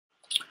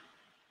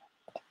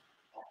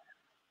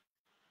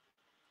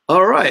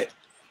right.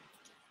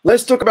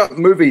 Let's talk about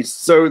movies.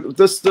 So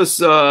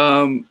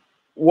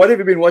what have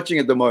you been watching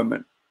at the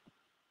moment,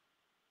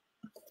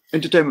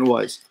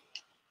 entertainment-wise?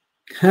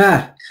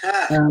 Yeah,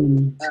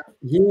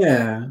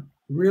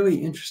 really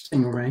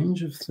interesting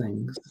range of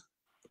things.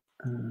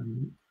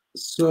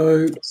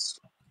 So,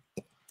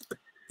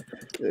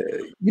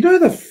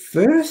 the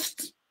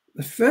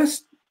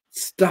first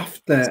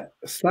stuff that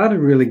I started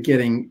really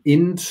getting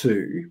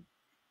into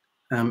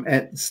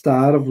at the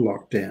start of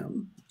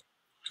lockdown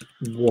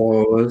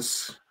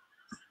was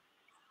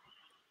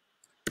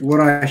what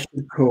I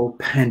should call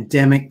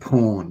pandemic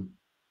porn.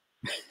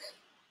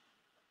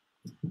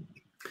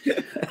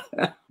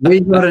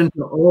 We got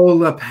into all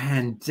the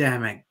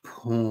pandemic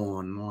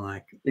porn,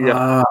 like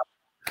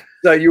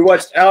So you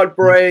watched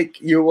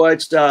Outbreak. You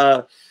watched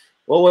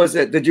what was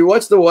it? Did you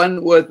watch the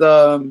one with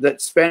that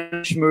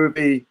Spanish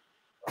movie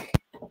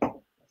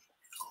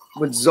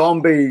with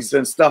zombies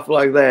and stuff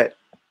like that?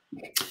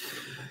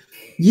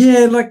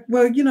 Yeah, like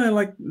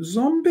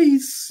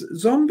zombies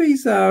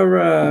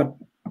are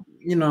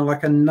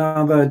like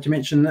another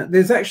dimension.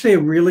 There's actually a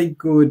really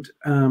good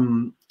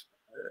one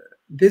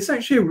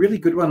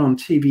on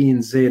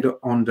TVNZ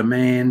on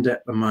demand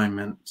at the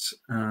moment.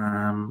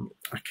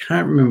 I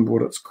can't remember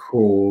what it's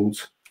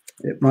called.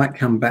 It might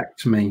come back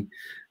to me.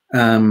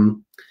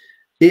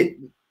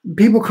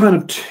 People kind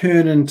of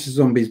turn into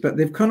zombies, but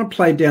they've kind of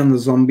played down the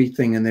zombie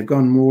thing and they've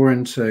gone more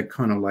into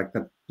kind of like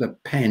the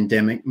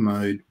pandemic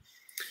mode.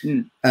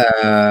 It's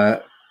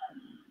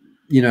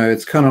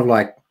kind of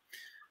like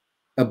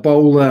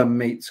Ebola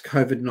meets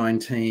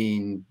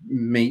COVID-19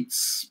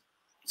 meets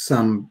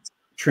some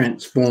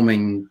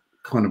transforming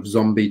kind of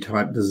zombie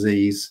type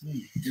disease.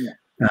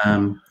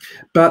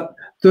 But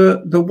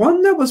the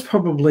one that was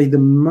probably the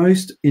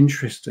most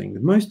interesting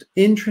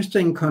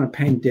kind of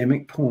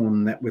pandemic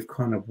porn that we've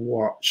kind of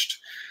watched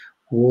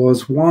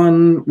was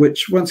one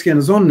which once again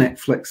is on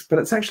Netflix, but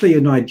it's actually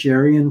a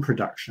Nigerian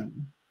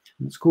production.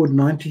 It's called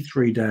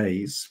 93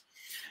 Days,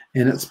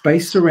 and it's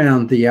based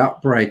around the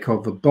outbreak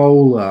of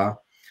Ebola,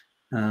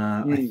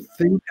 I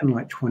think in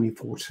like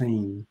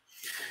 2014.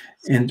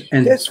 And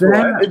that's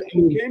right. It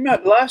came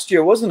out last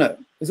year, wasn't it?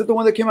 Is it the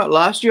one that came out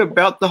last year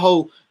about the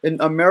whole in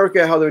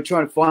America how they were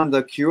trying to find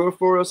the cure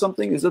for or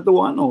something? Is it the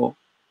one or?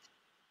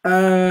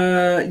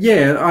 It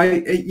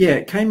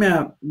came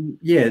out.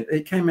 Yeah,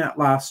 it came out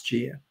last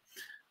year,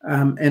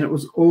 and it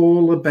was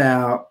all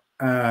about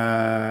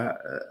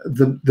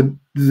the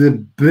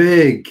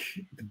big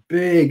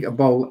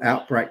Ebola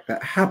outbreak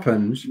that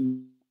happened.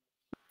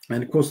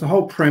 And of course, the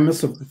whole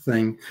premise of the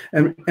thing,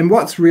 and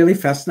what's really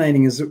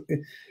fascinating is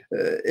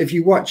if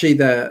you watch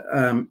either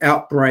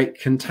Outbreak,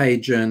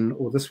 Contagion,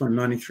 or this one,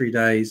 93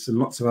 Days, and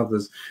lots of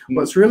others,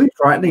 what's really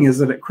frightening is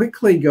that it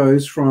quickly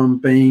goes from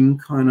being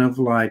kind of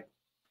like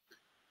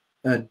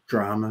a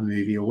drama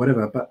movie or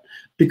whatever, but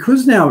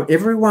because now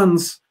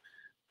everyone's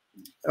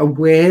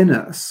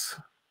awareness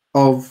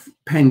of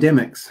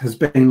pandemics has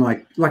been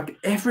like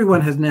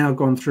everyone has now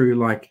gone through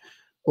like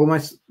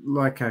almost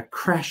like a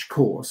crash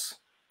course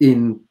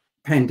in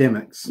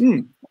pandemics.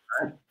 Right?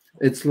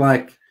 It's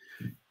like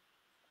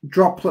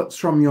droplets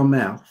from your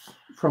mouth,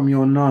 from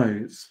your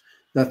nose,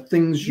 the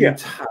things you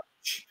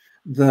touch,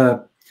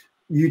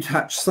 you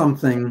touch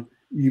something,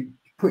 you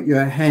put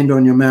your hand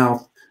on your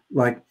mouth,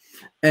 like,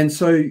 and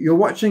so you're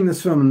watching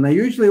this film and they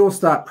usually all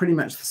start pretty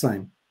much the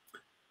same.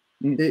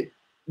 You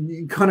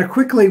kind of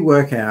quickly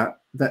work out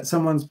that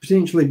someone's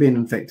potentially been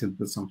infected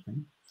with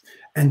something.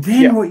 And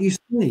then what you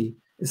see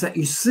is that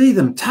you see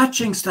them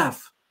touching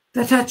stuff.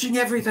 They're touching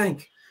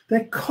everything.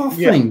 They're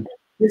coughing.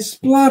 They're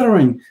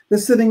spluttering. They're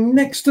sitting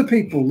next to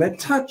people. They're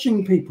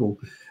touching people.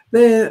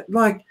 They're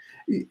like,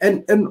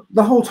 and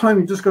the whole time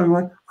you're just going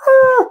like,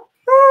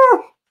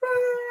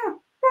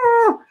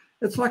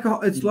 it's like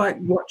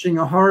watching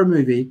a horror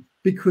movie,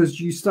 because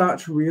you start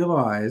to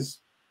realize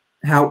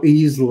how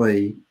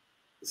easily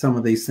some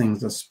of these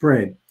things are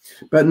spread.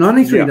 But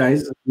 93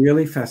 Days is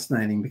really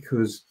fascinating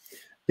because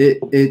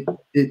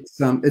it's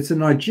a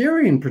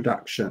Nigerian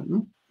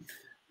production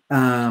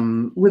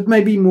with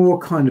maybe more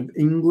kind of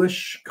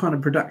English kind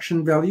of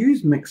production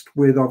values mixed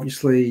with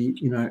obviously,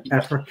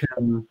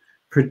 African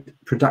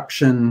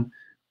production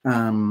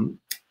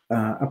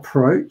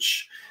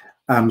approach.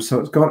 So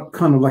it's got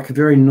kind of like a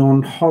very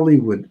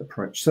non-Hollywood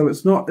approach. So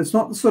it's not the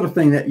sort of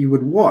thing that you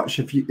would watch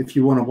if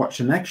you want to watch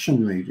an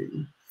action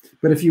movie.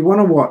 But if you want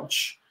to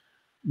watch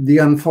the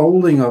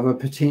unfolding of a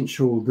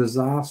potential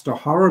disaster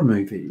horror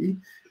movie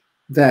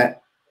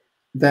that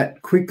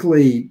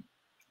quickly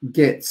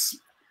gets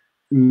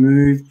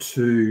moved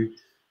to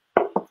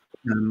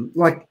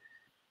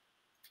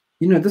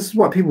this is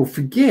what people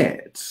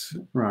forget,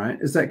 right?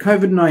 Is that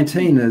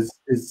COVID-19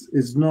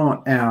 is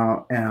not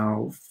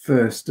our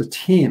first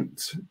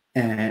attempt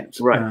at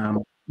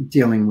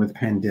dealing with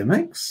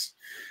pandemics,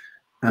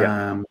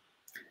 and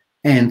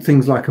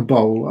things like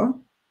Ebola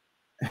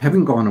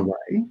haven't gone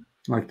away.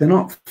 Like they're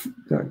not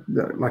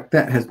like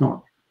that has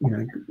not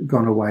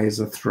gone away as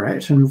a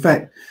threat. In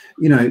fact,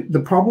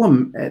 the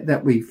problem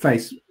that we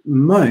face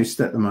most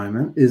at the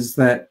moment is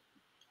that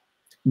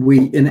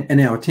we, in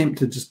our attempt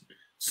to just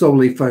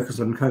solely focus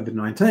on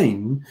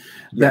COVID-19,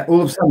 that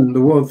all of a sudden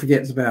the world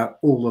forgets about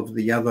all of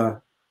the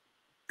other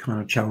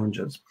kind of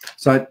challenges.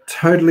 So I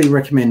totally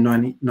recommend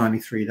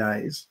 93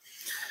 days.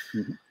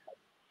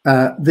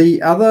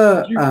 The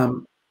other...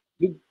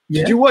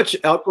 Did you watch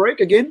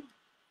Outbreak again?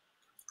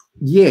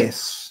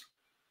 Yes.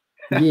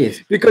 Yes.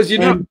 Because, you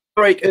know,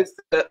 Outbreak is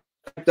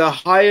the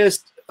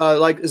highest,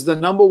 is the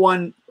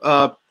 #1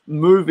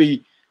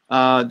 movie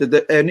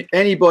that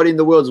anybody in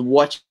the world is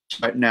watching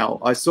right now.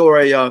 I saw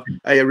a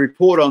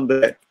report on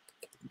that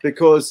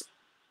because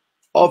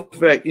of the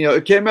fact, you know,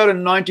 it came out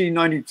in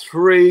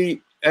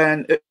 1993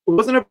 and it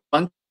wasn't a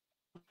month.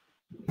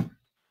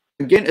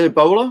 Again,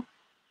 Ebola.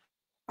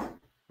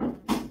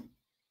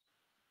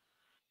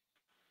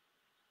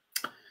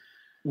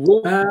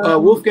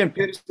 Wolfgang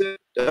Peterson,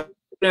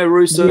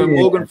 Russo,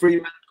 Morgan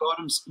Freeman,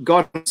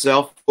 God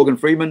himself, Morgan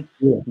Freeman,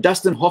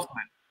 Dustin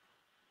Hoffman.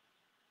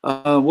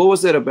 What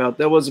was that about?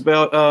 That was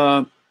about,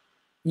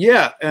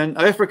 an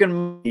African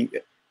monkey,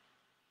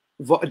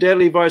 a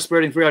deadly virus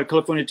spreading throughout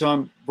California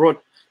time, that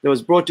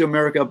was brought to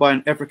America by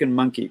an African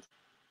monkey.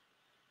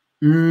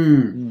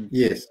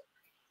 Yes.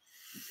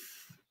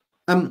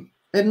 And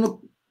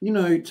look, you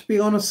know, to be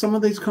honest, some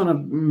of these kind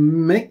of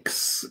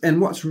mix,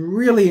 and what's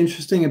really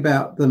interesting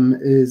about them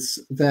is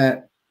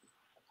that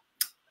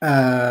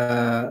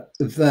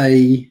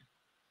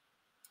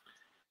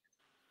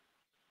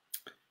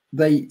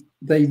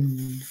they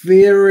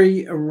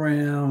vary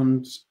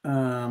around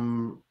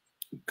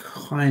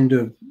kind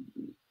of,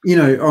 you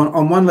know,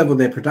 on one level,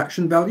 their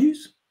production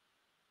values.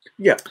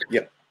 Yeah.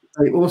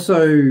 They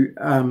also,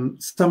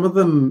 some of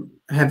them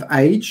have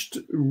aged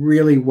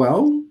really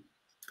well.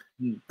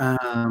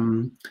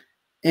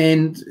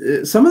 And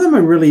some of them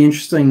are really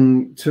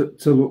interesting to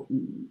look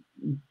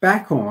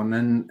back on,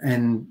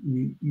 and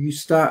you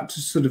start to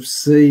sort of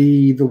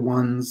see the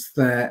ones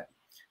that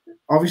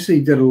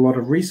obviously did a lot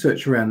of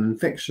research around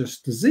infectious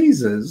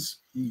diseases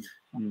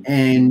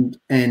and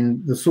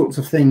the sorts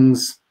of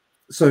things.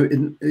 So,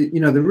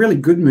 you know, the really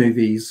good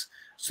movies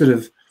sort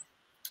of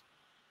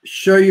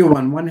show you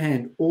on one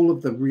hand all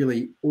of the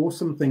really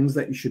awesome things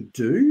that you should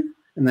do,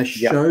 and they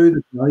show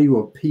the value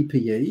of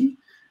PPE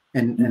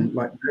and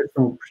like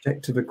personal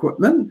protective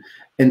equipment,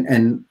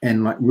 and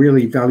like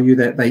really value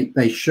that.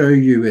 They show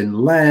you in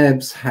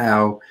labs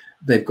how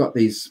they've got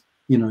these,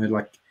 you know,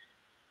 like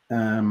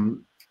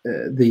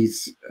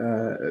these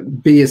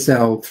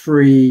BSL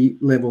 3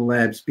 level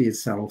labs,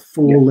 BSL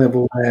 4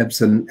 level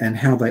labs, and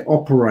how they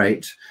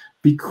operate,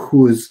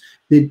 because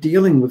they're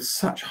dealing with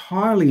such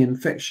highly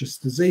infectious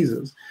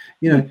diseases,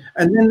 you know.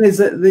 And then there's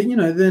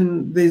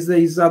then there's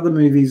these other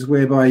movies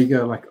whereby you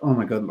go like, oh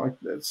my god, like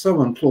that's so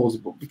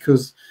implausible,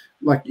 because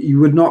like you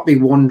would not be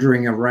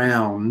wandering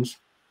around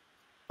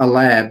a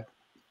lab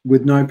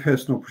with no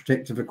personal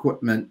protective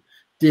equipment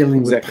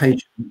dealing with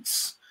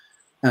patients,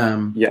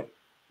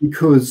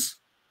 because,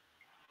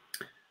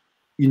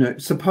 you know,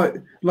 suppose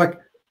like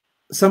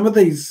some of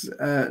these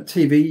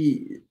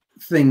TV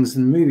things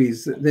and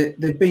movies,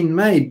 they've been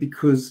made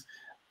because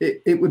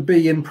it would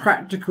be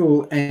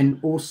impractical, and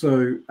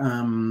also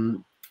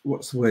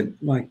what's the word,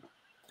 like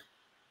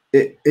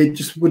it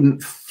just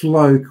wouldn't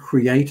flow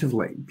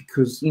creatively,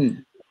 because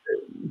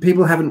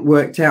people haven't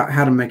worked out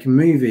how to make a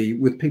movie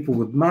with people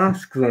with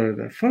masks over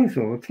their face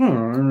all the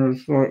time, and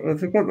it's like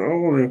they've got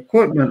all the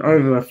equipment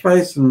over their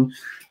face and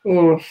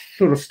all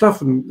sort of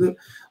stuff, and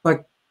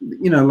like,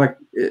 you know, like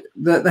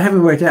they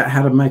haven't worked out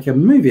how to make a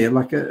movie.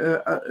 Like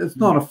it's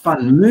not a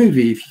fun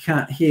movie if you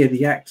can't hear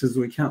the actors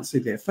or you can't see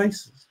their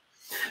faces.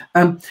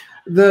 But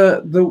the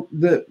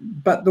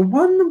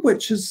one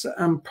which has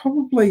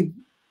probably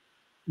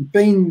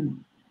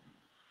been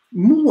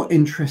more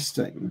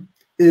interesting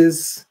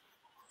is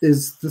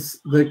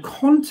the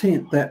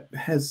content that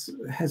has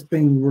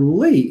been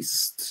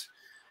released,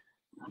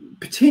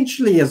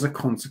 potentially as a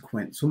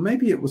consequence, or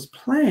maybe it was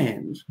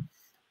planned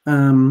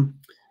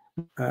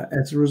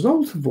as a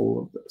result of all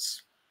of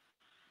this.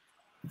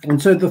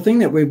 And so the thing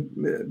that we've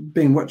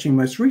been watching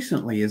most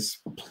recently is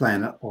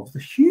Planet of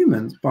the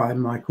Humans by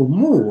Michael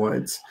Moore.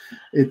 It's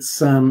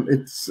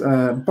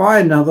by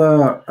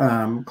another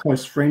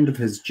close friend of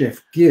his,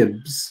 Jeff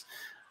Gibbs.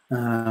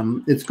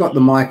 It's got the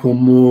Michael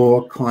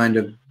Moore kind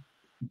of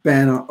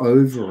banner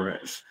over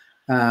it,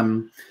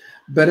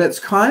 but it's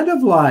kind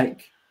of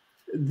like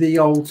the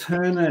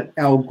alternate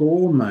Al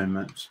Gore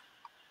moment.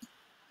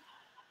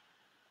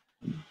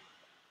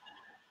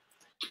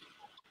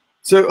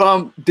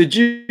 So did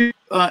you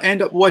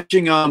end up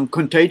watching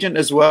Contagion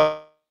as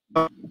well?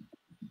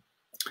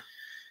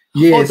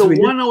 Yes. Oh, the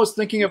one I was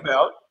thinking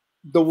about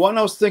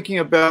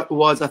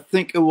was, I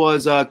think it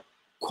was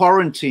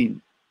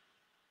Quarantine.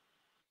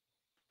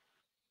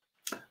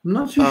 I'm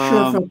not too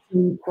sure if I've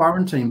seen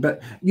Quarantine,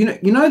 but you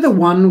know the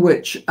one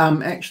which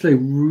actually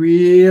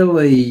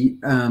really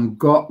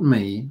got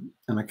me,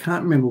 and I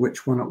can't remember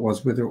which one it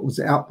was, whether it was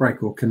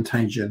Outbreak or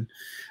Contagion,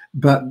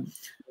 but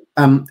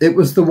it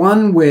was the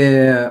one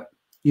where,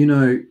 you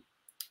know,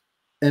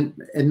 and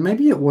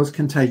maybe it was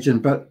Contagion,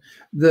 but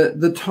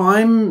the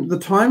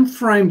time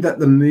frame that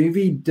the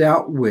movie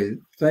dealt with,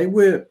 they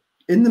were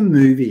in the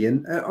movie,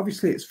 and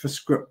obviously it's for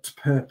script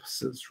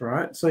purposes,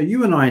 right? So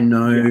you and I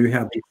know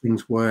how these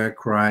things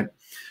work, right?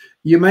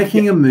 You're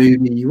making a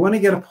movie, you want to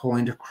get a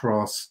point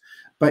across,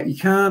 but you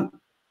can't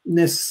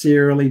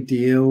necessarily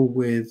deal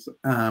with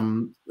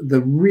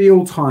the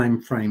real time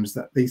frames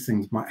that these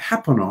things might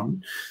happen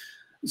on.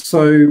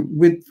 So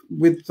with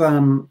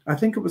I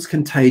think it was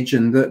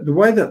Contagion, the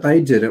way that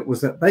they did it was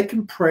that they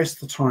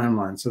compressed the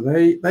timeline. So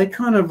they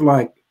kind of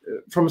like,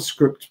 from a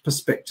script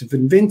perspective,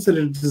 invented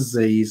a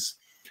disease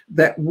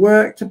that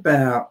worked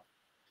about,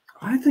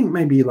 I think,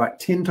 maybe like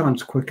 10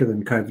 times quicker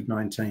than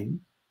COVID-19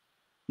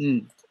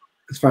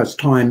 as far as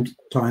time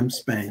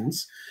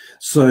spans.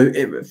 So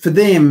for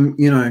them,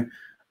 you know,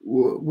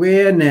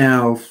 we're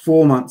now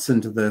 4 months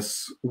into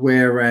this,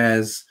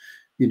 whereas,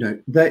 you know,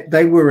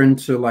 they were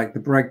into like the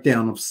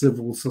breakdown of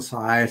civil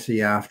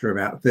society after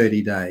about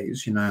 30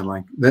 days, you know,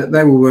 like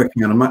they were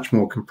working on a much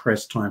more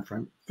compressed time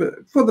frame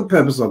for the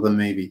purpose of the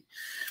movie.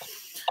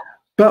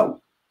 But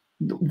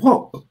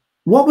what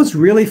was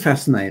really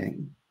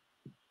fascinating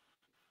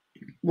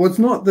was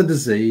not the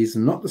disease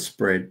and not the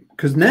spread,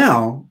 because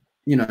now,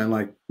 you know,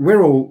 like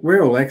we're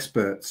all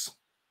experts,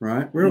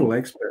 right? We're all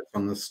experts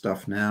on this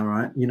stuff now,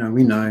 right? You know,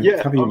 we know.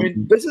 Yeah, I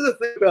mean, this is the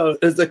thing about it,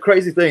 is the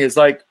crazy thing. It's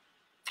like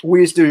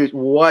we used to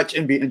watch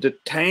and be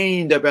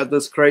entertained about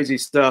this crazy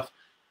stuff,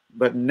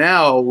 but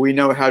now we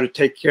know how to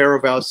take care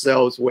of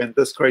ourselves when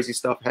this crazy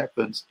stuff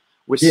happens.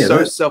 We're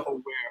so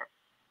self-aware.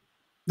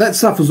 That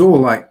stuff was all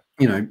like,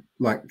 you know,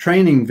 like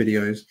training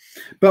videos.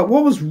 But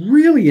what was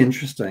really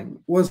interesting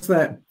was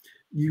that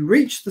you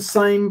reached the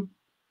same.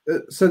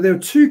 So there were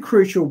two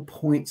crucial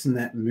points in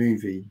that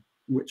movie,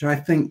 which I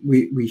think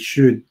we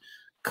should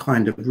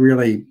kind of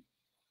really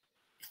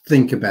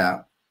think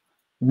about.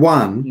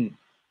 One,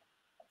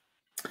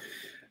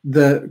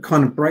 the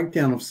kind of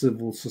breakdown of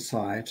civil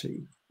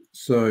society.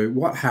 So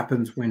what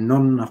happens when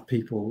not enough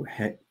people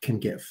can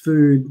get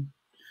food,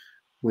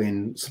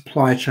 when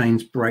supply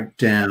chains break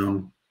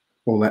down,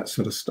 all that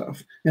sort of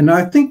stuff. And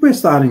I think we're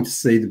starting to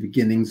see the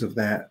beginnings of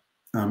that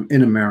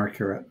in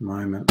America at the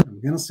moment.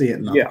 I'm going to see it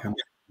in other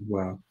countries as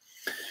well.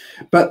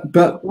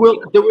 But well,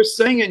 they were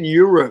saying in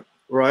Europe,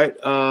 right?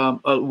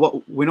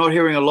 What we're not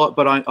hearing a lot,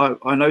 but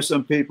I know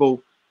some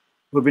people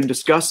who've been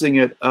discussing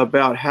it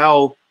about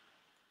how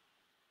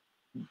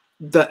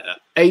the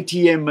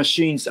ATM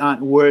machines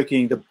aren't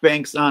working, the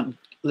banks aren't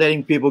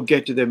letting people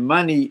get to their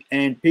money,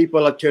 and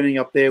people are turning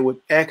up there with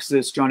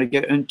axes trying to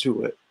get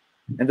into it.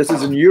 And this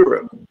is in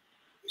Europe.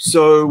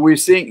 So we're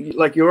seeing,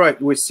 like you're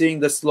right, we're seeing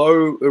the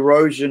slow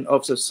erosion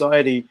of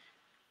society,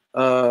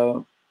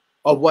 of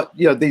what,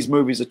 you know, these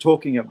movies are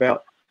talking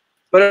about.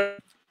 But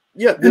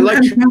yeah, they're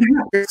like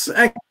it's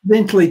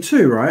accidentally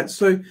too, right?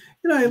 So, you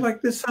know,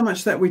 like there's so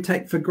much that we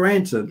take for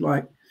granted.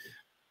 Like,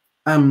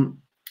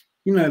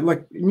 you know,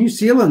 like New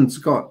Zealand's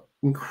got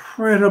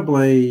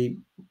incredibly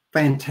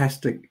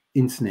fantastic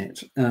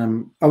internet.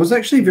 I was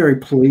actually very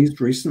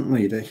pleased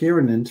recently to hear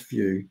an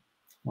interview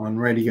on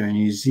Radio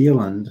New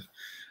Zealand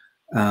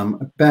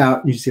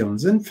about New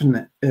Zealand's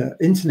internet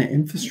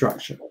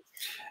infrastructure.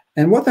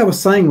 And what they were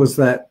saying was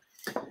that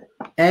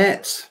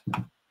at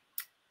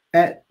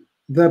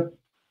the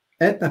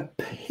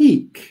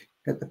peak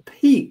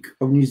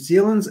of New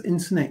Zealand's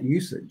internet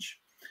usage,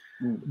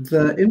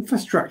 the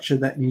infrastructure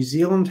that New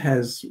Zealand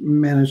has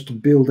managed to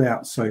build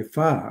out so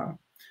far,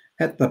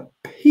 at the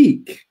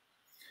peak,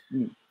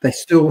 they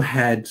still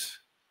had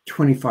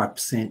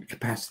 25%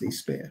 capacity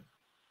spare.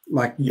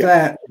 Like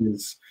that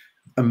is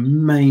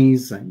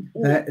amazing.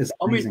 That is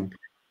amazing. I mean,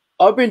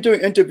 I've been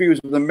doing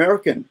interviews with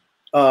American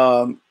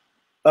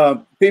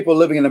people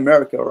living in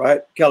America,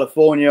 right?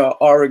 California,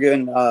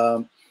 Oregon.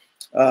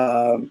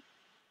 I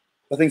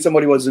think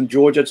somebody was in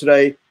Georgia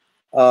today.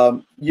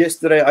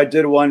 Yesterday, I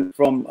did one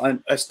from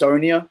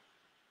Estonia.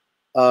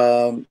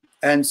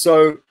 And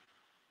so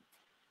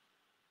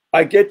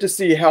I get to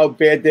see how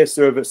bad their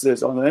service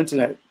is on the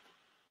internet,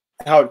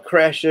 how it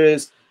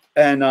crashes,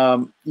 and,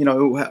 you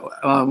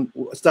know,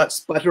 start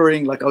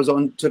sputtering. Like I was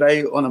on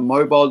today on a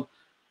mobile,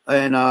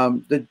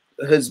 and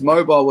his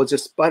mobile was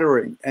just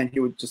sputtering, and he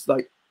would just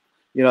like,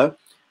 you know,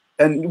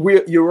 and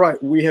you're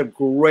right, we have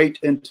great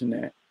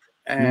internet.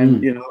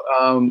 And, you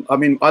know, I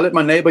mean, I let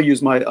my neighbor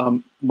use my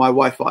my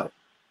Wi-Fi,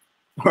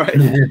 right?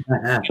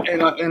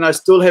 and I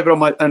still have it on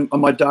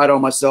my data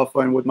on my cell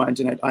phone with my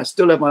internet. I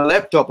still have my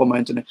laptop on my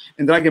internet,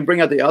 and then I can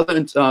bring out the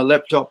other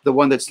laptop, the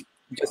one that's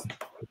just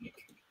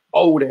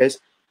old as,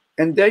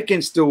 and they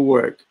can still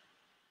work.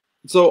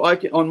 So I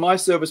can, on my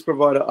service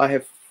provider, I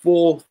have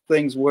 4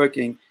 things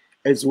working,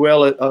 as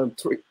well as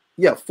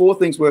 4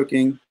 things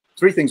working,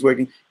 3 things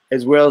working,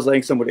 as well as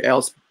letting somebody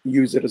else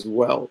use it as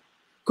well.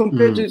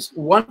 Compared to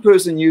one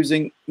person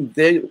using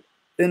their,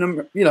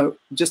 you know,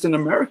 just in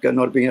America,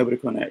 not being able to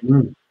connect.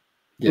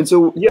 And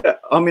so, yeah,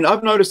 I mean,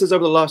 I've noticed this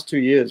over the last 2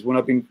 years when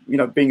I've been, you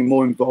know, being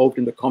more involved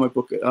in the comic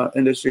book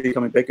industry,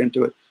 coming back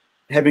into it,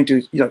 having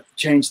to, you know,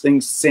 change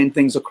things, send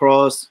things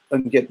across,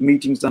 and get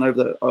meetings done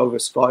over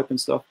Skype and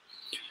stuff.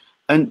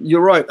 And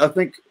you're right. I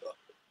think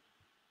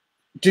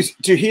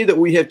to hear that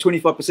we have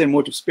 25%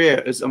 more to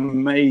spare is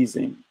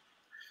amazing.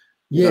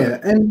 Yeah,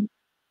 and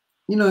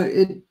you know,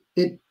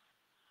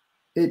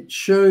 it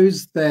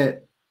shows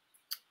that,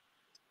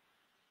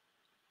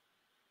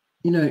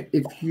 you know,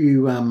 if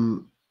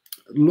you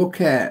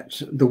look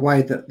at the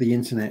way that the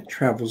internet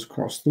travels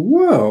across the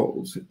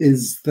world,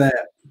 is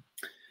that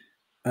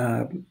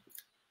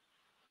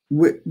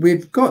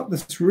we've got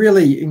this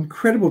really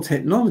incredible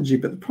technology,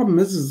 but the problem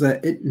is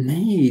that it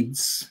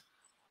needs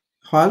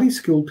highly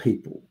skilled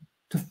people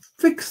to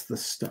fix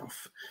this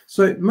stuff.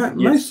 So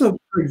most of,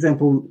 for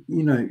example,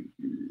 you know,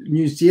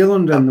 New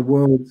Zealand and the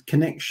world's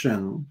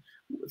connection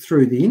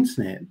through the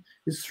internet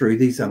is through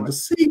these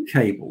undersea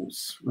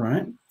cables,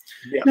 right?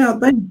 Yeah. Now,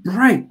 they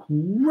break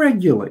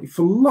regularly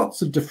for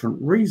lots of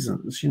different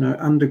reasons, you know,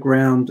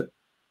 underground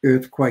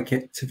earthquake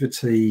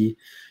activity,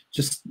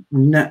 just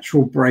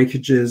natural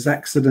breakages,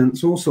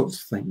 accidents, all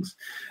sorts of things.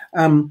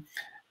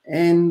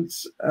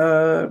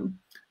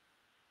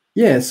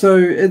 Yeah, so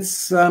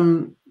it's,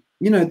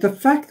 you know, the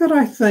fact that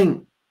I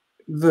think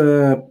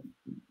the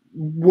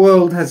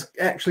world has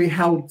actually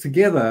held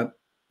together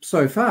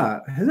so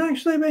far has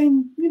actually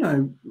been, you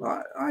know,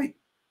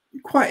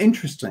 quite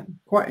interesting,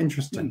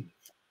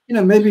 You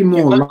know, maybe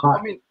more.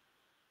 I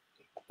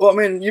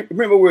mean, you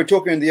remember we were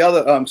talking in the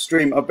other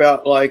stream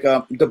about like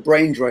the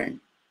brain drain.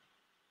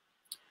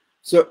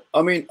 So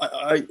I mean,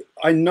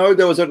 I know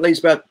there was at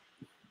least about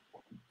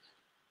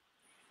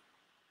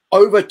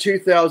over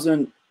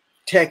 2,000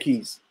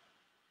 techies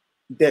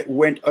that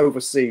went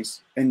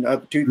overseas in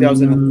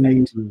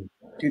 2008,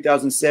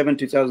 2007,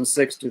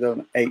 2006,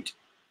 2008.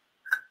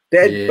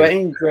 That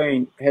brain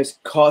drain has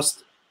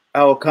cost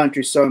our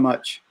country so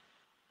much,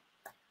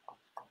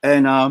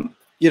 and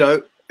you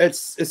know,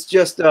 it's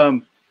just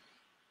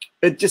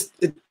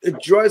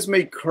it drives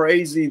me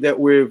crazy that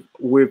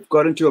we've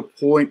gotten to a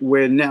point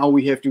where now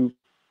we have to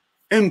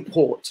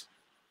import,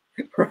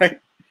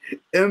 right?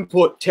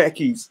 Import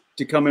techies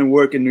to come and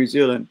work in New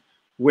Zealand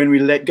when we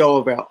let go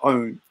of our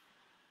own.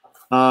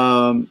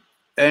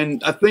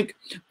 And I think,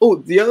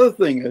 the other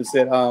thing is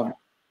that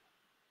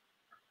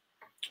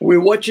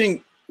we're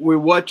watching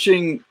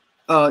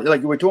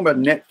like we're talking about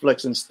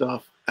Netflix and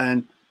stuff,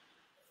 and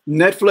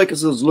Netflix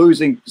is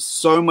losing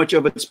so much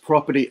of its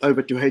property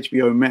over to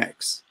HBO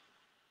Max.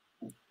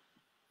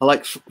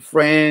 Like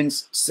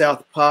Friends,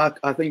 South Park,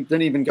 I think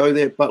didn't even go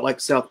there, but like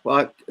South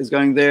Park is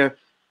going there.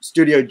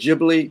 Studio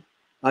Ghibli,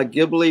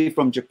 Ghibli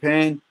from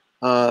Japan,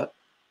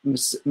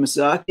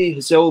 Miyazaki,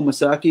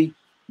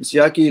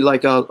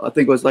 like I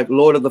think it was like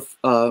Lord of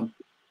the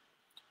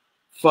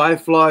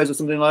Fireflies or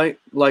something like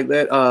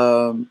that.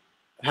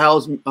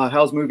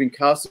 Howl's Moving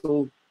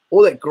Castle,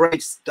 all that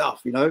great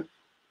stuff, you know.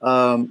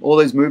 All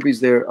those movies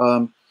there.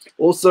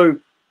 Also,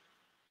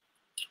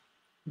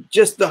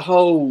 just the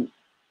whole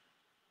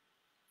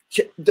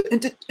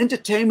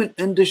entertainment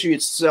industry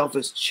itself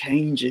is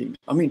changing.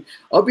 I mean,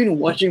 I've been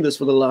watching this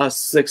for the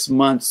last 6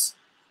 months,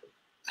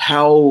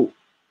 how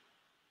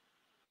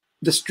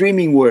the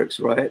streaming works,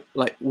 right?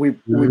 Like we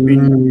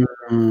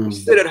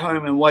sit at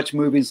home and watch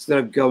movies instead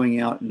of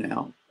going out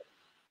now,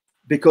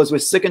 because we're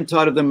sick and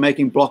tired of them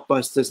making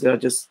blockbusters that are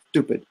just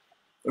stupid.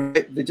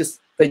 Right? They're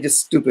just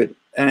stupid.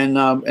 And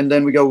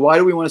then we go, why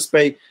do we want to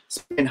spend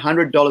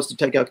 $100 to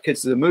take our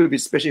kids to the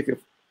movies, especially if you're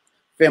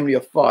a family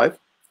of 5,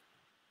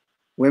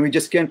 when we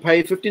just can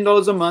pay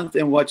 $15 a month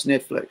and watch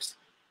Netflix?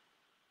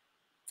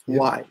 Yep.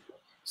 Why?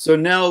 So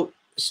now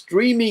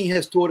streaming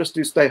has taught us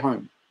to stay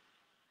home.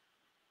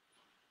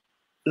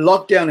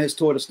 Lockdown has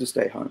taught us to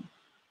stay home,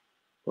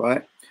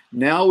 right?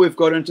 Now we've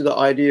got into the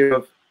idea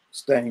of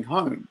staying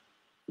home,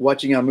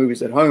 watching our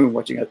movies at home,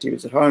 watching our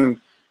TVs at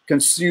home,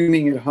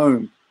 consuming at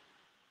home.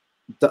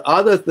 The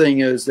other thing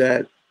is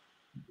that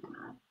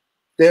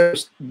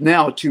there's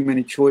now too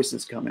many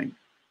choices coming.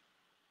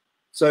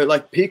 So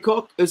like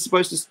Peacock is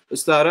supposed to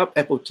start up,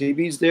 Apple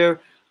TV's there.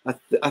 I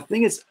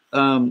think it's,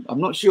 I'm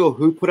not sure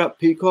who put up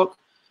Peacock,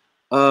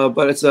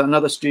 but it's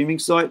another streaming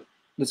site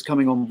that's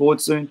coming on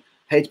board soon.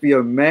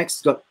 HBO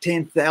Max got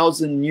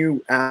 10,000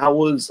 new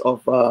hours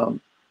of,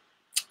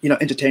 you know,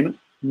 entertainment,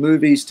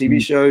 movies,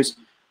 TV shows,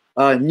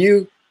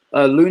 new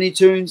Looney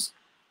Tunes.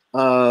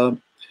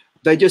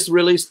 They just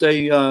released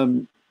a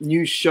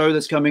new show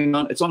that's coming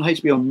on. It's on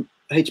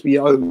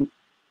HBO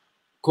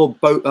called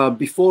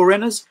Before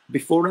Renters.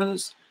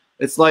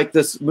 It's like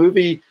this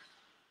movie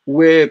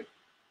where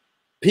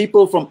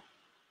people from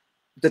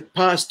the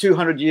past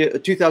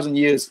 2,000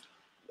 years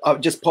are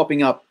just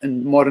popping up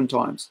in modern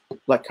times,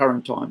 like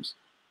current times.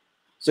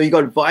 So you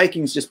got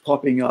Vikings just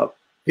popping up.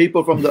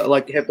 People from the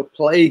have the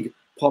plague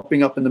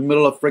popping up in the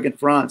middle of friggin'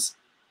 France.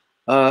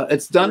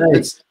 It's done.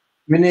 Hey,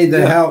 we need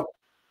the help.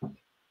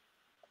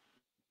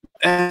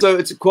 And so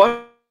it's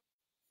quite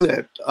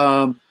that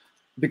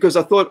because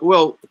I thought,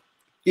 well,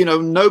 you know,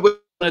 nobody.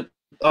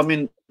 I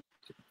mean,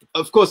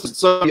 of course, there's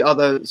so many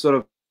other sort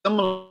of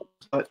similar,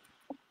 but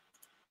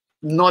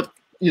not,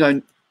 you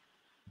know,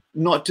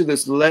 not to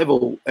this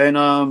level. And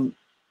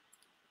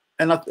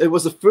it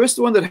was the first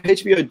one that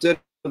HBO did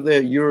for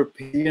their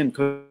European.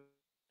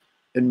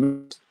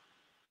 and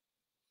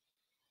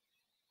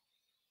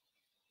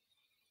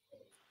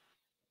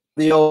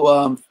the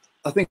old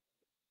I think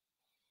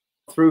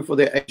through for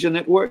their Asia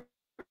network,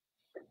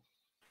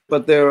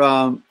 but they're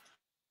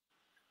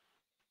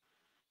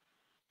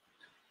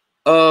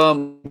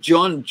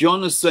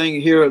John is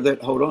saying here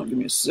that, hold on, give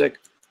me a sec,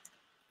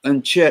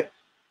 and chat,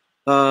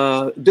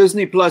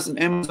 Disney Plus and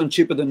Amazon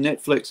cheaper than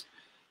Netflix.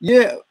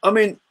 Yeah, I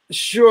mean,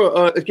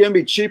 sure, it can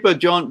be cheaper,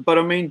 John, but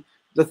I mean,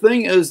 the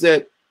thing is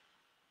that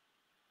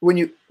when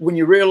you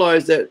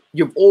realize that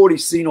you've already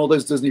seen all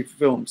those Disney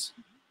films,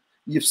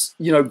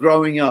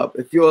 growing up,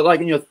 if you're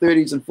like in your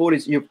 30s and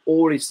 40s, you've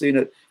already seen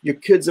it. Your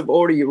kids have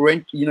already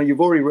you've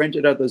already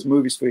rented out those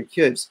movies for your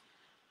kids.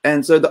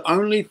 And so the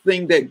only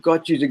thing that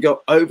got you to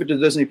go over to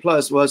Disney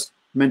Plus was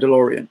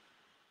Mandalorian.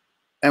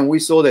 And we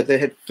saw that they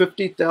had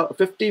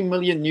 50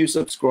 million new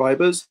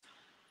subscribers.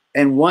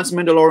 And once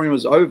Mandalorian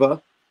was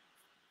over,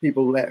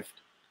 people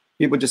left.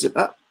 People just said,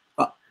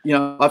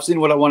 I've seen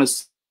what I want to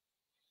see.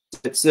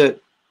 That's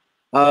it.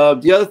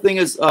 The other thing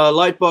is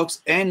Lightbox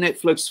and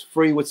Netflix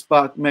free with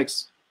Spark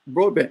Max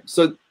broadband.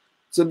 So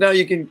now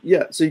you can,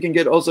 so you can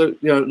get also,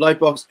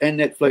 Lightbox and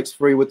Netflix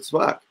free with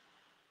Spark,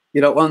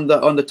 on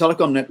the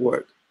telecom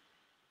network.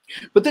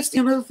 But that's the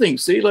another thing.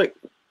 See, like,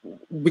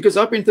 because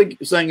I've been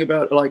saying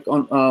about, like,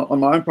 on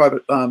my own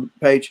private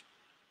page,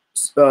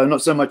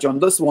 not so much on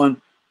this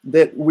one,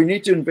 that we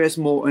need to invest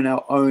more in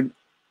our own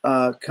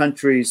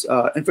country's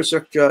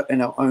infrastructure,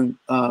 in our own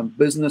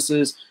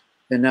businesses,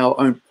 in our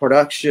own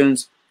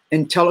productions,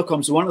 and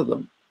telecom's one of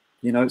them.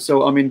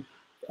 So I mean,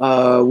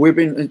 we've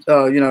been,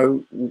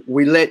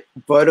 we let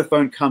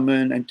Vodafone come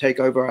in and take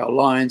over our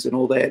lines and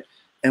all that,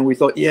 and we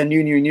thought,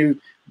 new.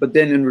 But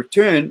then in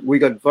return, we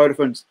got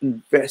Vodafone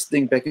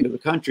investing back into the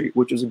country,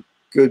 which was a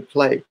good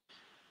play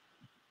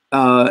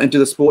into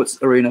the sports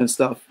arena and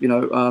stuff,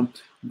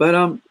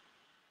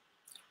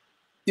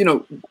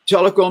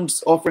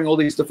 telecom's offering all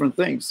these different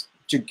things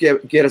to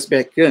get us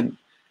back in.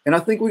 And I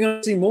think we're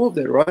going to see more of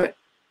that, right?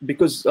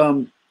 Because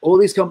all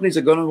these companies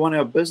are going to want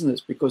our business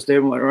because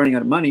they're running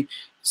out of money.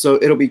 So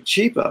it'll be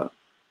cheaper.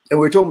 And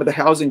we were talking about the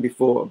housing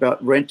before,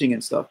 about renting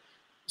and stuff.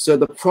 So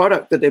the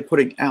product that they're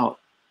putting out,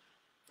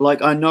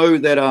 like, I know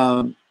that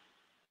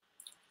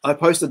I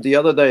posted the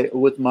other day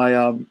with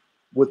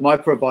my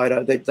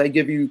provider that they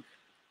give you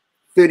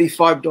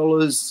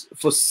 $35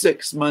 for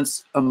 6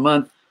 months a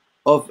month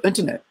of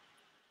internet.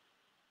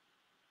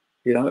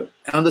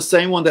 And the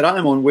same one that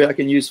I'm on, where I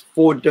can use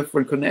 4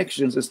 different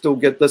connections and still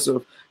get this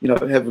sort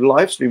of, have a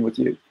live stream with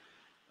you.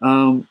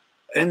 And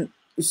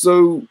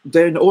so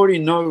they already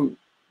know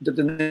that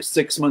the next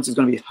 6 months is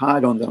going to be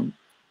hard on them.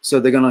 So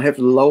they're going to have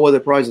to lower their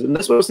prices. And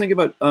that's what I was thinking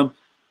about.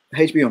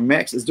 HBO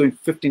Max is doing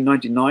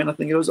 $15.99, I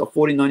think it was, or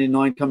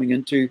 $14.99 coming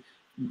into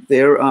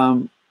their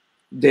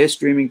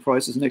streaming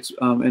prices next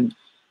and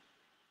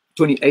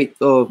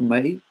 28th of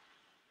May.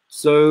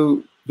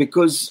 So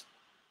because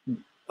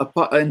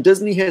and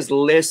Disney has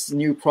less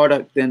new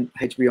product than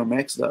HBO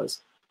Max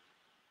does,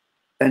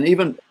 and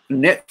even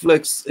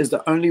Netflix is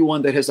the only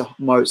one that has the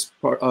most.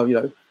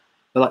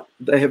 Like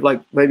they have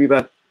like maybe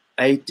about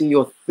 80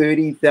 or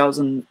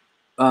 30,000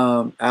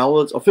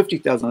 hours, or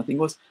 50,000, I think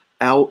it was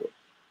hours.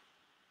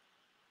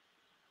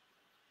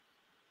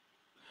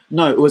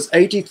 No, it was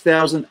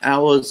 80,000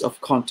 hours of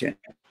content,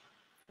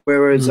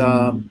 whereas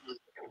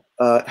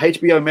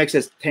HBO Max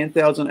has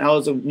 10,000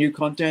 hours of new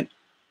content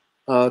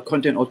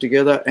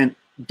altogether, and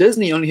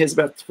Disney only has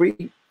about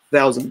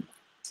 3,000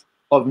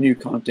 of new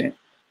content.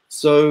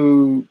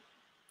 So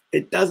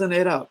it doesn't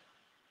add up.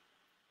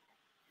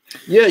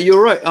 Yeah,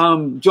 you're right.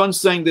 John's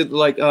saying that,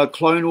 like,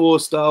 Clone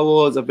Wars, Star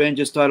Wars,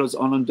 Avengers titles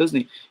on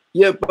Disney.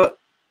 Yeah, but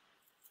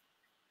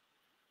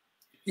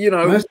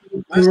most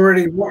people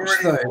already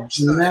watched those.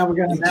 Now we're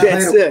going to.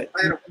 That's it.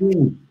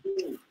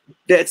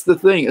 That's the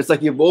thing. It's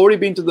like you've already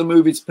been to the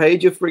movies,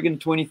 paid your friggin'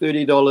 $20,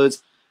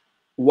 $30.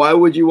 Why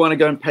would you want to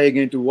go and pay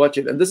again to watch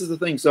it? And this is the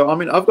thing. So I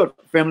mean, I've got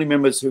family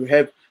members who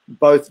have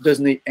both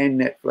Disney and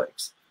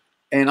Netflix,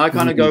 and I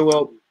kind of go,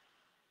 well,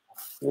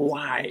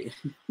 why?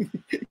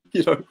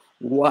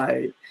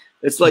 Why?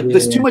 It's like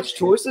there's too much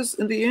choices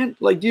in the end.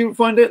 Like, do you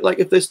find it like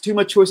if there's too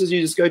much choices,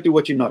 you just go do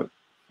what you know?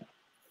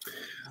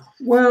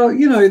 Well,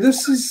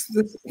 this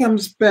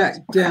comes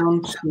back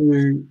down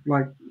to,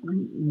 like,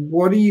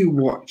 what are you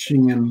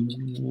watching and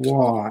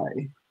why?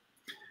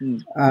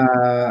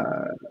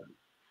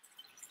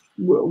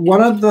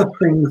 One of the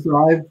things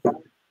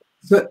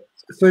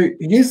so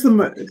here's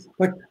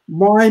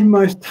my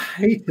most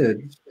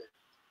hated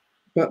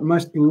but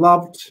most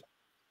loved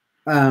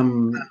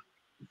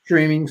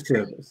streaming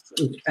service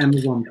is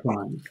Amazon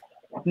Prime.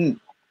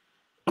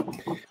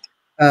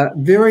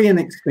 Very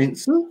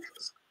inexpensive.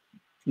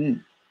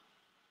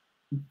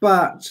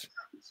 But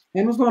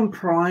Amazon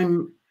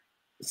Prime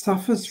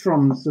suffers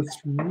from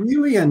this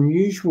really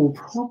unusual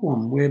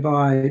problem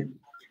whereby,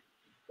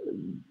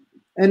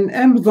 and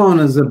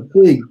Amazon is a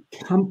big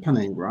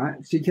company, right?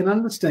 So you can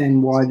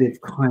understand why they've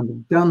kind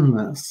of done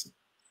this.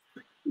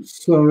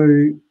 So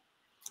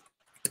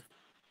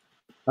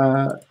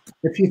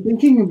if you're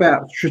thinking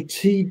about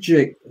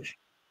strategic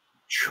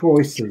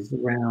choices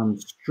around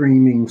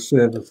streaming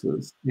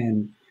services.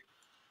 And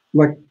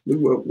like,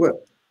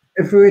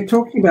 if we're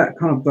talking about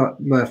kind of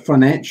the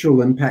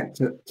financial impact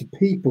to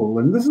people,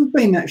 and this has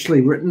been actually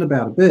written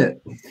about a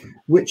bit,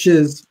 which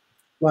is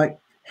like,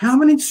 how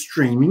many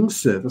streaming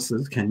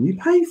services can you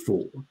pay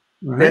for?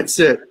 Right? That's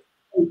it.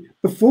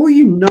 Before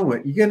you know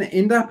it, you're going to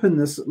end up in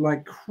this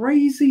like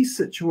crazy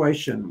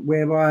situation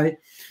whereby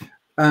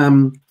I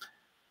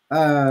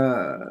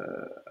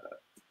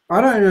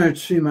don't know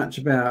too much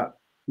about,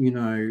 you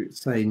know,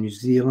 say New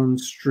Zealand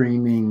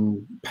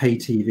streaming pay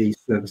TV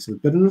services,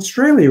 but in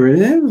Australia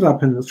it ended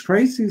up in this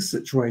crazy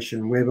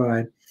situation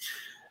whereby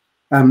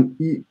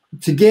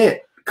to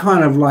get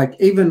kind of like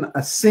even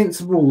a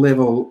sensible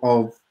level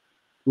of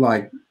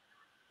like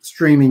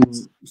streaming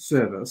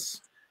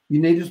service, you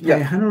needed to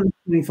pay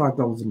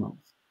 $125 a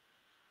month,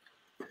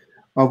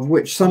 of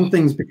which some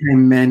things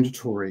became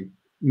mandatory: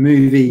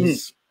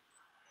 movies,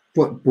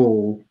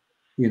 football,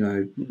 you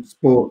know,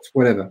 sports,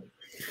 whatever.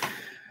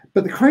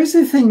 But the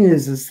crazy thing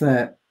is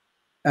that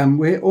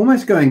we're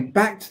almost going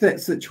back to that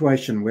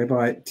situation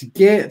whereby to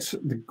get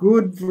the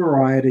good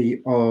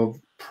variety of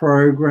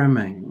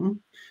programming,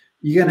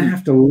 you're going to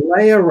have to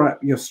layer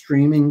up your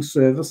streaming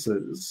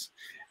services.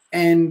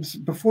 And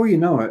before you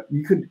know it,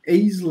 you could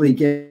easily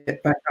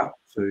get back up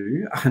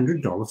to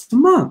 $100 a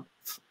month,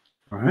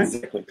 right?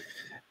 Exactly.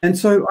 And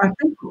so I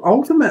think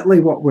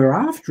ultimately what we're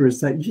after is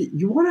that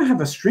you want to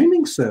have a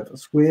streaming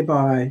service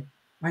whereby,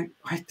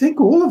 I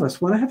think all of us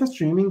want to have a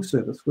streaming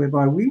service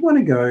whereby we want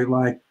to go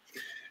like,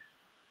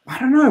 I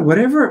don't know,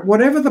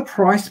 whatever the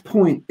price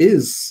point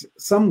is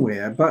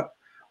somewhere, but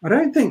I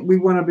don't think we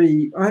want to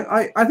be,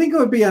 I think it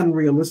would be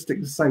unrealistic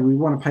to say we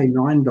want to pay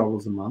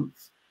 $9 a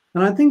month.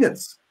 And I think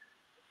it's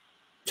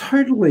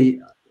totally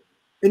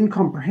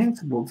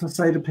incomprehensible to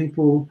say to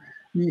people,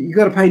 you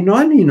got to pay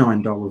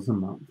 $99 a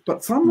month,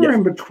 but somewhere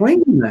in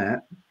between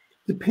that,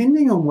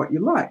 depending on what you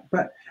like.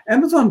 But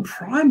Amazon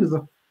Prime is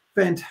a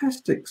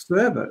fantastic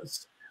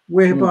service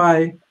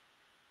whereby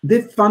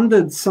they've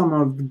funded some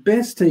of the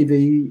best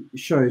TV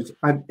shows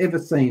I've ever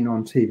seen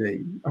on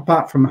TV,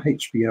 apart from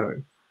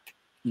HBO.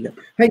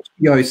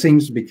 HBO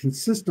seems to be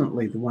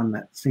consistently the one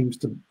that seems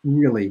to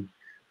really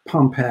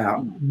pump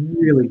out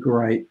really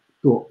great,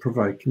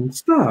 thought-provoking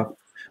stuff.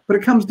 But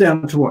it comes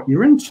down to what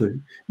you're into.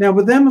 Now,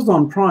 with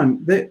Amazon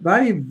Prime, they've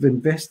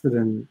invested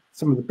in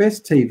some of the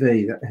best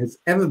TV that has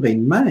ever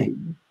been made.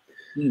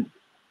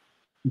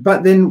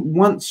 But then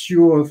once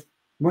you've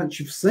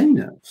seen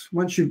it,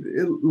 once you've,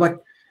 like,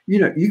 you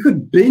know, you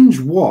could binge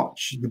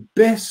watch the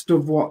best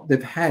of what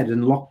they've had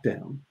in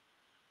lockdown.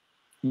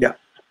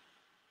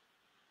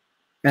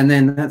 And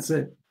then that's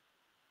it.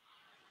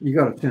 You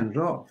got to turn it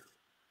off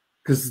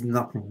because there's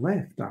nothing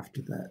left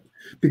after that.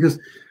 Because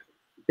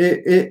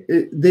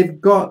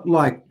they've got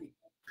like,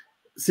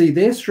 see,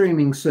 their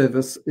streaming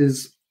service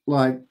is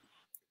like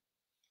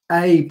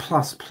A++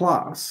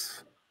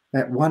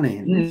 at one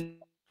end.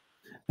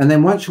 And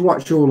then once you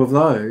watch all of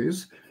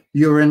those,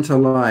 you're into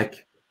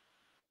like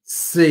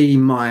C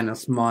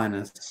minus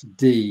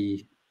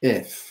D,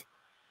 F.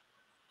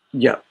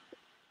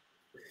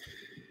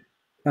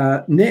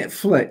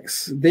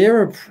 Netflix,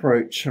 their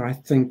approach, I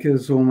think,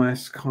 is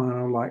almost kind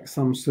of like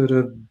some sort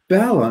of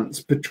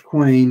balance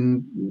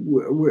between,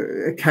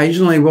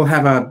 occasionally we'll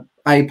have a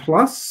A+.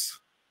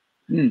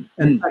 In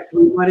fact,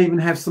 we might even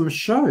have some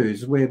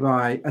shows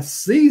whereby a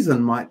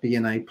season might be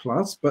an A+,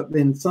 but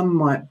then some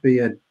might be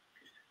a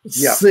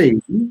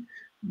C,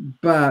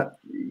 but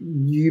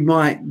you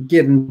might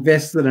get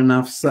invested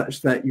enough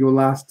such that you'll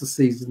last to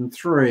season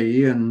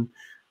 3 and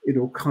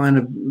it'll kind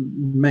of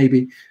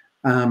maybe...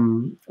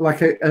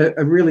 like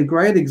a really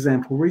great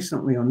example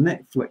recently on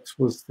Netflix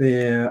was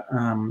their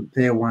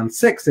one,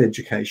 Sex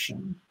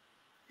Education,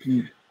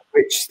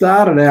 which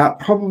started out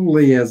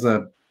probably as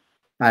a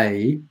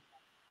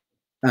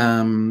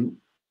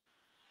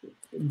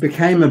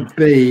became a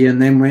B,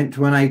 and then went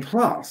to an A+.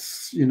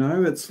 You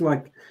know, it's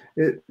like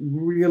it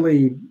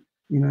really,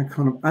 you know,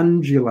 kind of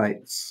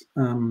undulates.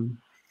 And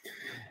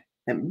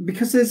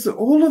because there's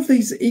all of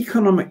these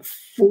economic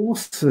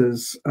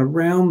forces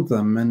around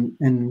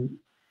them,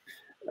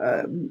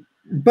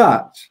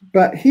 but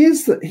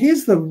here's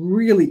the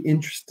really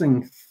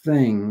interesting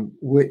thing,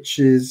 which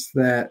is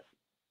that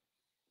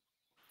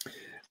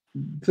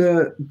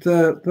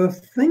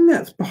the thing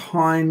that's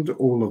behind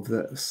all of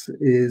this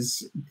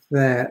is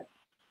that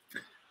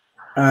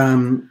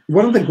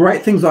one of the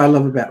great things I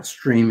love about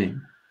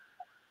streaming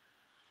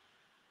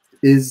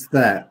is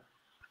that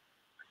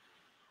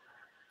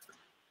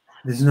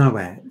there's no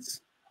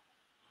ads.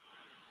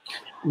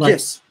 Like,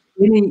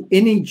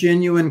 any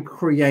genuine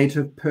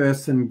creative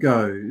person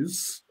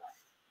goes,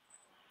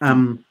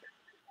 I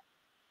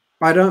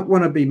don't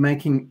want to be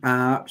making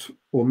art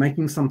or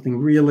making something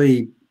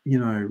really, you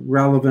know,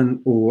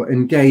 relevant or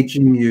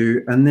engaging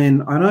you, and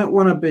then I don't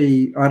want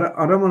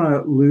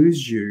to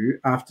lose you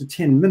after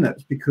 10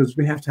 minutes because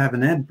we have to have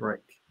an ad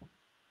break.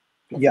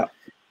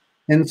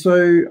 And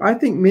so I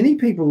think many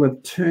people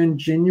have turned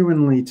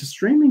genuinely to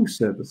streaming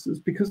services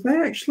because they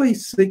actually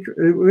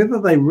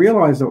whether they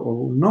realize it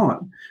or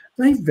not,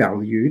 they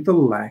value the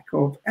lack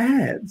of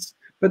ads.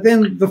 But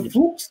then the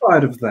flip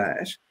side of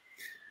that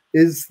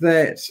is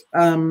that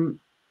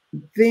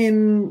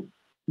then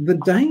the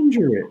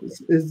danger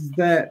is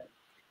that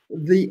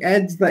the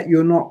ads that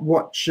you're not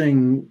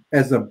watching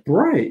as a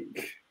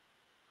break,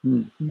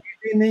 you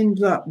then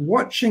end up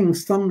watching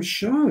some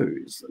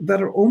shows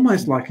that are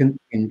almost like an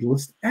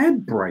endless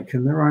ad break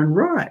in their own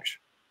right.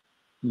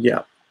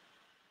 Yeah.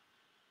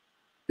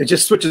 It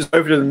just switches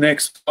over to the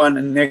next one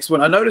and next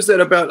one. I noticed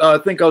that about, I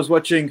think I was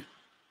watching,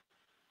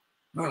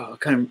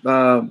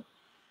 I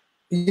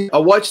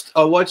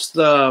watched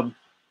the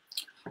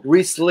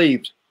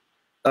Re-Sleeved,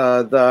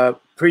 the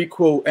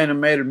prequel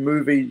animated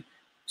movie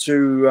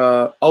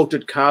to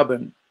Altered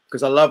Carbon,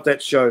 because I love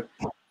that show.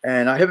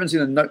 And I haven't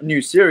seen a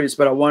new series,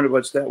 but I wanted to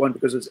watch that one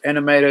because it's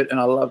animated, and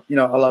I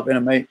love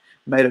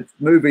animated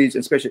movies,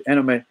 especially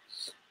anime.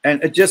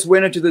 And it just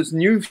went into this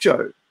new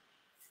show.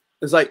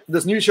 It's like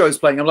this new show is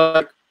playing. I'm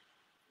like,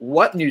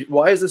 what new?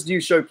 Why is this new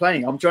show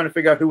playing? I'm trying to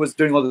figure out who was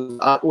doing all the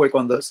artwork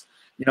on this,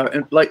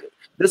 and like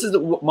this is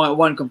my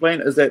one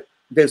complaint is that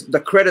there's the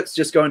credits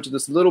just go into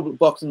this little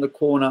box in the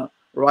corner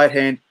right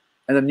hand,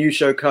 and the new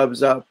show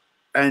comes up,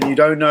 and you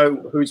don't know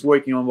who's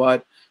working on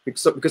what.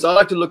 Because I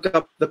like to look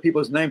up the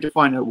people's name to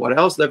find out what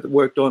else they've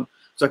worked on,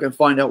 so I can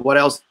find out what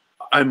else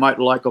I might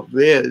like of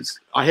theirs.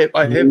 I have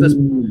this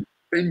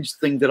binge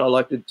thing that I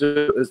like to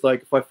do. Is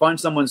like if I find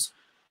someone's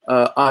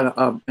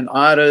an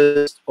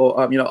artist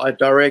or a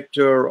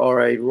director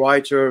or a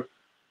writer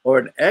or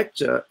an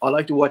actor, I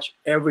like to watch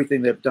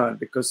everything they've done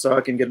because so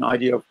I can get an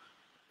idea of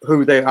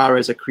who they are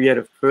as a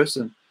creative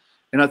person.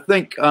 And I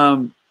think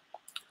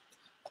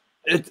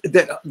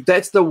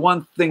that's the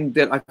one thing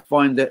that I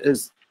find that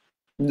is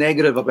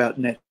negative about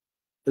Net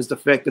is the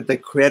fact that the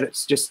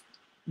credits just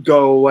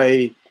go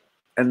away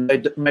and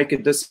they make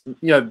it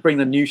bring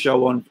the new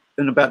show on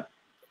in about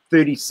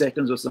 30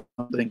 seconds or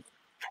something.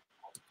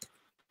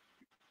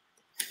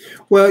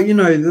 Well,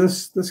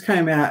 this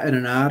came out in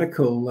an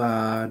article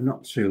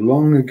not too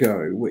long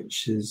ago,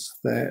 which is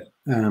that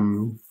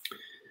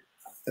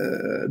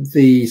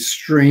the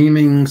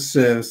streaming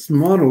service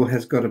model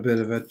has got a bit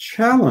of a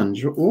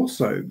challenge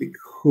also,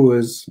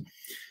 because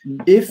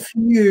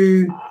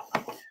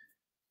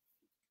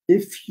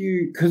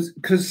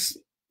because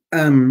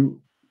and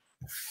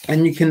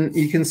you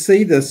can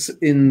see this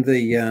in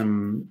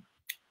the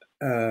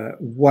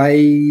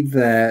way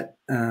that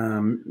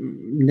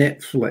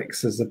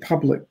Netflix as a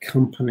public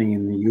company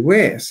in the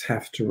US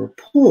have to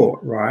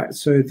report, right?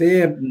 So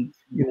their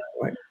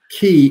like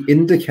key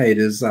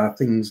indicators are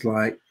things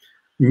like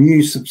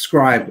new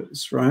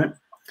subscribers, right?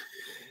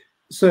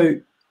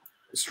 So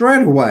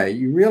straight away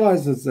you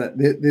realize is that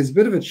there's a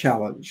bit of a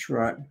challenge,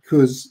 right?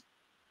 Because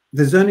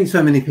there's only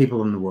so many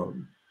people in the world.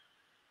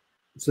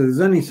 So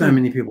there's only so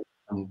many people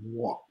who can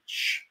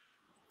watch.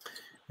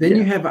 Then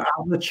you have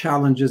other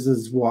challenges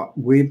as what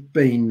we've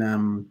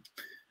been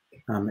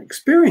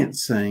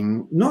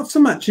experiencing, not so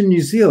much in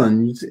New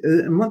Zealand.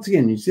 And once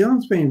again, New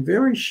Zealand's been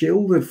very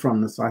shielded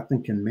from this, I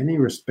think, in many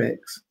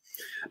respects.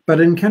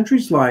 But in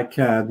countries like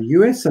the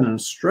US and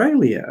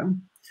Australia,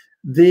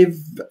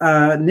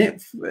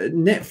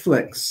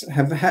 Netflix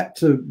have had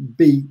to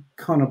be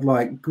kind of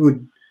like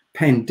good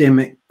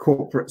pandemic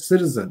corporate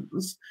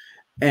citizens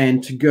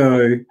and to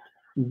go,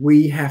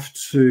 we have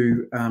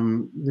to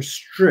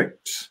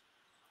restrict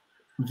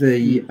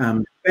the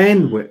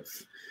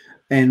bandwidth.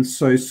 And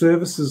so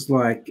services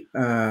like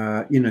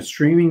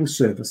streaming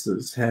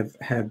services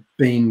have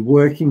been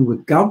working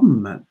with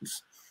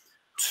governments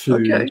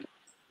to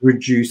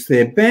reduce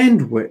their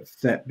bandwidth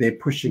that they're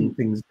pushing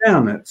things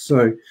down at.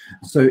 So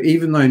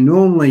even though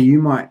normally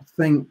you might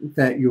think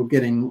that you're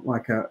getting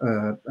like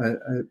a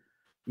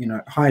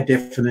high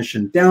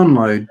definition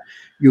download,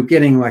 you're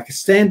getting like a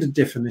standard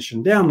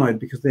definition download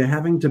because they're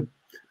having to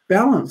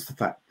balance the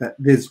fact that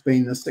there's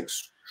been this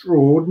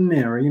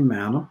extraordinary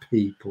amount of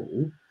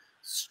people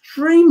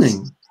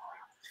streaming.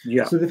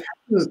 Yeah. So they've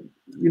had to,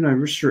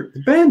 restrict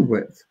the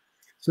bandwidth.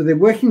 So they're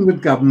working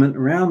with government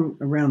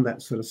around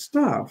that sort of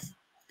stuff.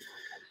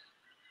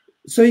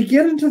 So you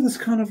get into this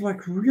kind of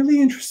like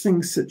really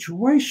interesting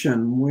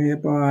situation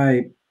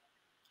whereby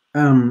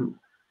the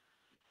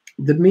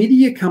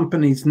media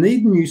companies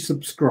need new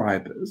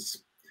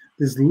subscribers.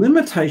 There's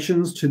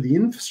limitations to the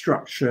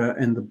infrastructure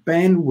and the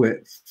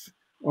bandwidth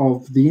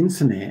of the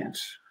internet.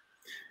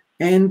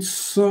 And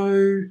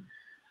so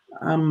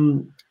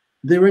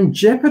they're in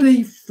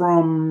jeopardy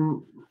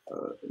from,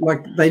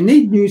 they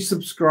need new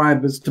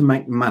subscribers to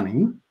make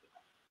money.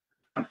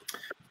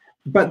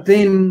 But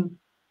then,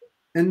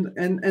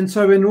 and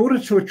so in order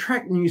to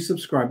attract new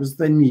subscribers,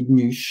 they need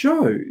new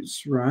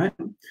shows, right?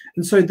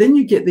 And so then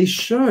you get these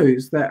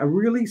shows that are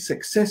really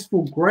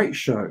successful, great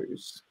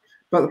shows.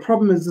 But the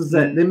problem is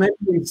that they may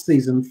be in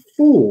season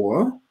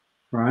 4,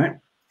 right?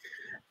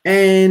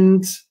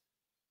 And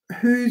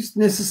who's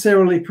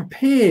necessarily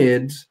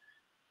prepared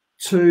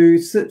to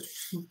sit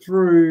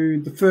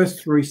through the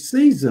first 3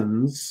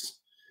 seasons?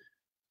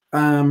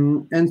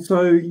 And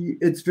so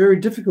it's very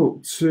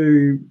difficult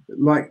to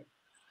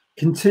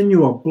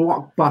continue a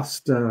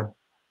blockbuster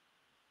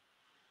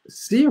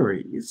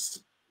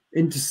series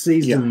into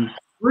season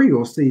 3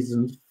 or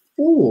season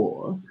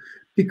 4,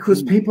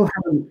 because people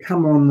haven't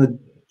come on the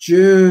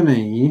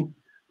journey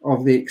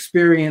of the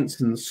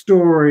experience and the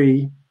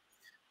story.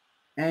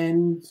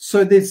 And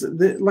so there's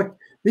like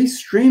these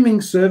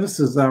streaming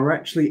services are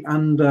actually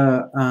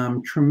under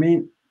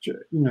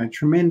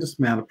tremendous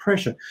amount of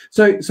pressure.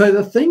 So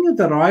the thing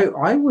that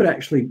I would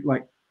actually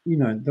like,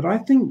 that I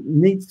think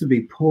needs to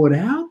be poured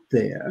out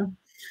there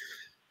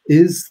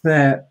is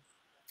that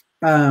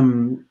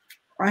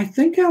I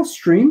think our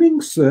streaming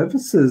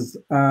services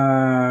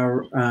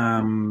are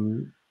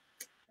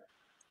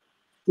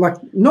like,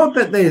 not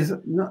that there's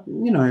not,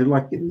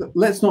 like,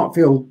 let's not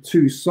feel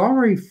too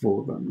sorry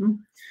for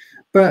them,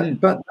 but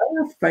they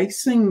are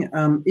facing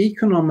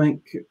economic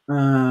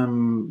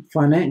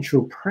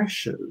financial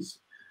pressures,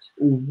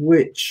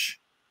 which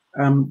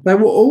they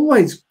were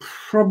always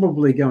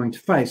probably going to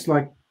face.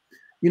 Like,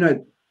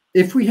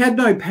 if we had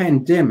no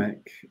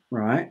pandemic,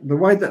 right, the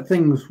way that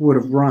things would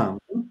have run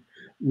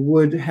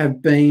would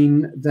have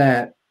been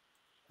that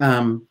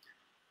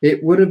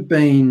it would have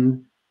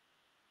been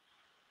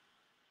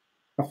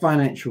a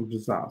financial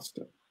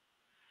disaster.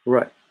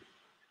 Right.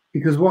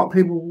 Because what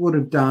people would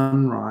have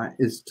done, right,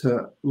 is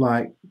to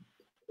like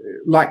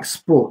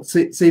sports.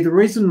 See the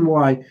reason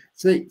why,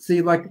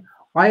 like,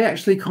 I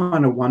actually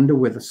kind of wonder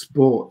whether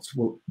sports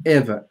will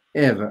ever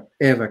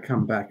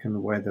come back in the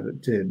way that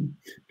it did.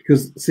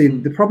 Because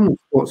the problem with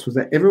sports was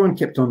that everyone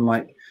kept on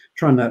like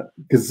trying to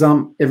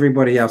gazump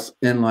everybody else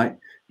in, like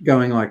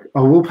going like,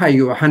 oh, we'll pay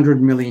you $100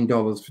 million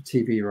for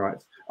TV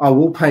rights. Oh,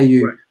 we'll pay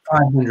you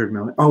 $500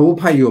 million. Oh, we'll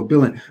pay you $1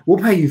 billion.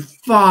 We'll pay you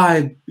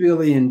 $5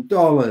 billion.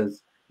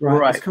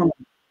 Right. It's kind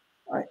of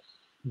like,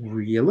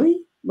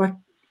 really? Like,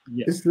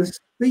 is this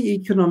the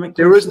economic?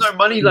 There is no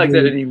money like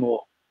that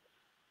anymore.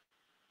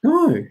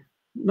 No.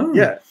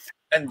 Yeah.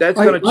 And that's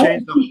going to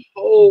change the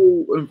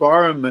whole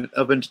environment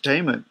of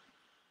entertainment.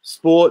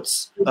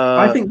 Sports.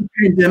 I think the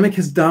pandemic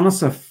has done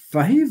us a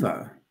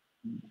favor.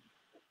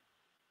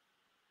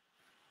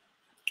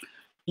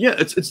 Yeah,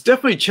 it's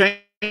definitely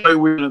changed the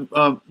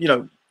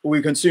way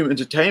we consume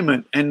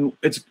entertainment, and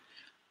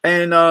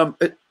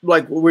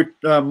like with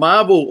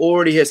Marvel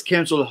already has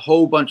canceled a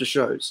whole bunch of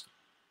shows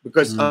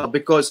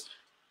because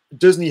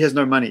Disney has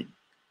no money.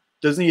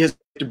 Disney has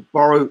to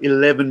borrow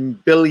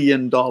 $11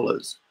 billion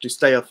to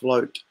stay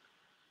afloat.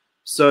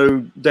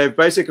 So they've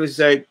basically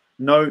said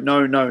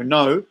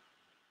no.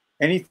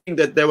 Anything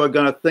that they were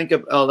going to think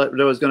of that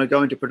was going to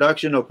go into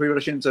production or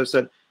pre-production, so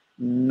said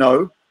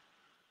no,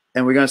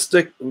 and we're going to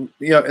stick. And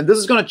this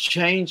is going to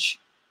change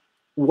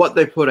what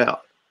they put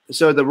out.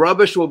 So the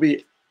rubbish will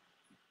be,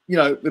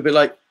 it'll be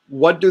like,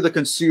 what do the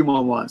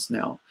consumer wants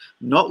now?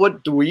 Not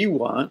what do we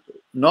want,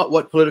 not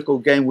what political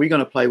game we're going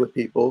to play with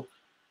people.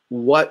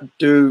 What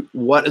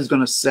is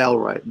going to sell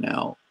right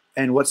now?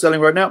 And what's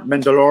selling right now?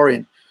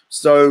 Mandalorian.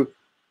 So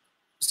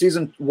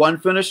season 1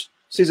 finished,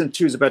 season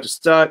 2 is about to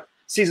start,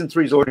 season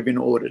 3 has already been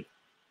ordered.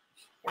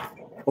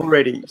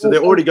 So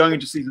they're already going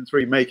into season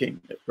 3 making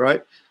it,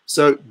 right?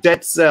 So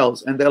that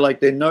sells, and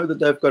they know that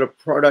they've got a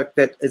product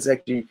that is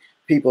actually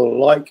people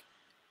like,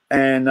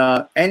 and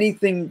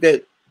anything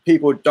that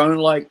people don't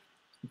like,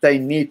 they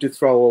need to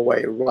throw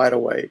away right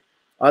away.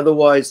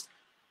 Otherwise,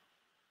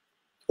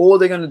 all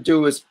they're going to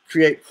do is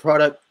create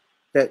product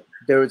that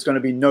there is going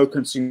to be no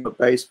consumer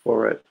base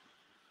for it.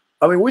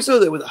 I mean, we saw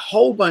that with a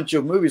whole bunch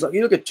of movies. Like,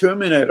 you look at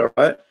Terminator,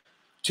 right?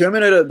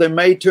 Terminator, they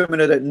made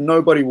Terminator that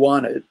nobody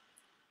wanted,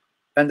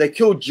 and they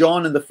killed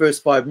John in the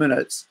first 5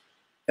 minutes.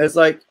 It's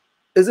like,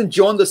 isn't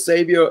John the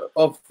savior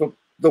of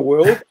the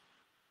world?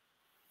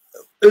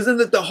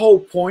 Isn't it the whole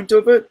point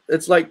of it?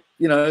 It's like,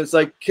 it's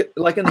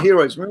like in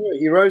Heroes. Remember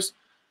Heroes?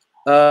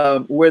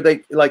 Where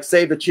they like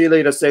save the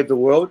cheerleader, save the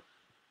world.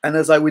 And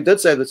it's like, we did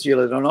save the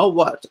cheerleader. And oh,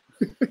 what?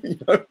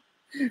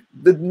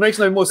 It makes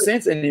no more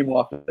sense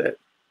anymore after that.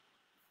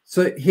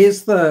 So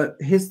here's the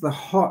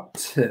hot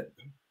tip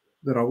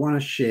that I want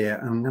to share.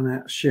 I'm going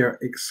to share it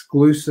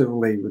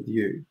exclusively with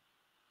you.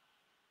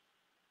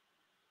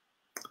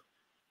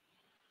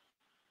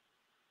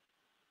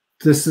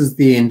 This is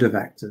the end of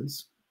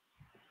actors.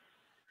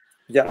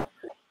 Yeah.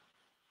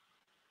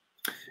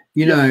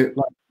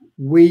 Like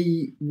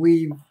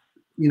we've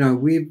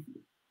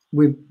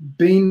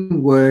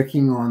been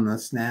working on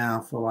this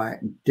now for like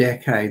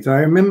decades. I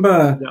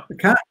remember, I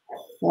can't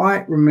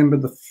quite remember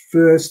the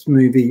first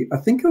movie. I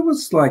think it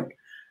was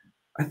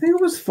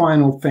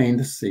Final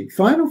Fantasy.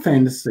 Final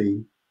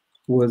Fantasy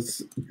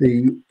was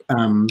the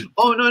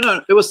oh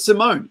no, it was Sim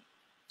 1.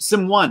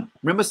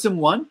 Remember Sim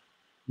 1?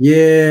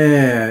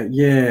 Yeah.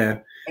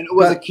 And it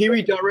was a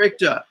Kiwi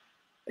director.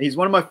 He's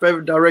one of my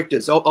favorite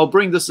directors. I'll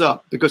bring this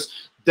up because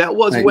that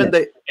was when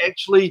they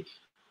actually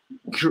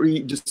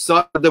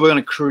decided they were going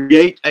to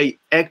create a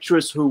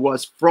actress who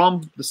was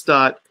from the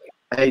start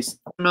a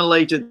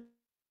simulated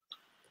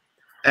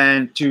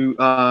and to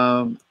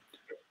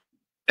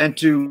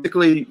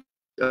basically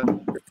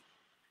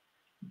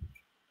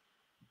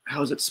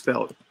how's it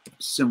spelled?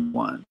 Sim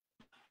 1.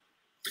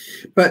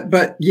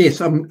 But yes,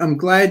 I'm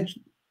glad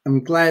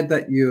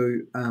that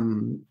you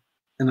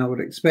and I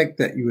would expect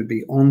that you would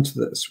be onto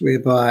this,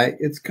 whereby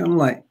it's kind of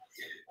like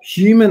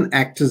human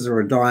actors are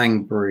a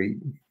dying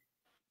breed,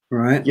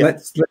 right? Yeah.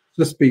 Let's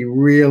just be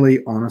really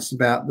honest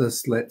about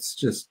this. Let's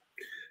just,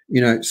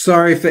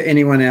 sorry for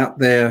anyone out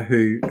there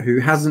who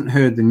hasn't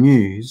heard the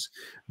news,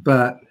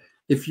 but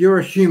if you're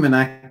a human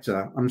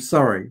actor, I'm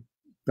sorry,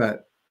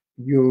 but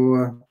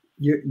you're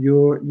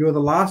the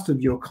last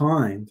of your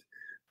kind.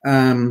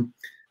 And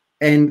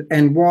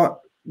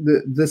what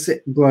this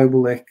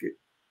global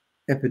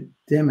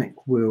epidemic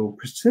will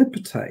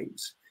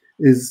precipitate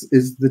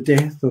is the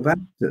death of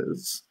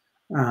actors.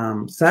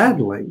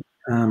 Sadly,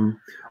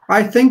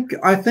 I think,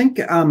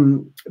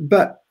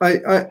 but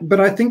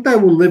I think they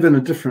will live in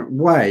a different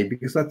way,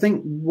 because I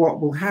think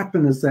what will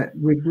happen is that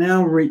we've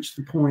now reached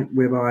the point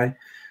whereby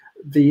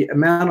the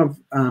amount of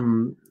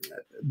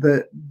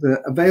the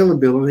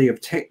availability of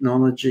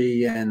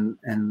technology and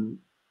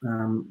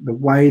the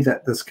way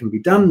that this can be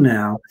done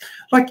now,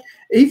 like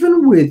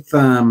even with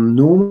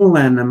normal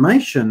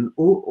animation,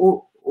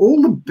 all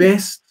the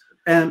best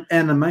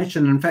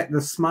animation, in fact,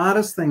 the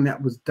smartest thing that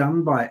was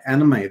done by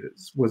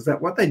animators was that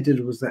what they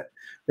did was that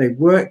they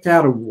worked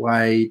out a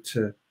way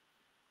to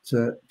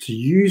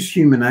use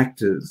human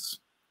actors.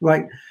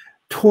 Like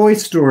Toy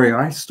Story,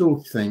 I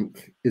still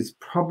think, is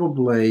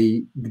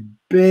probably the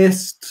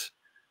best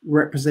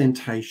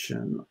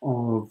representation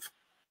of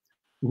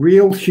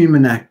real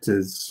human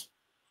actors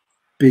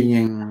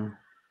being,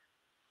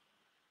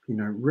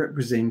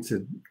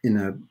 represented in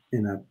a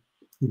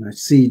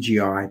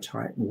CGI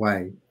type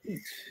way.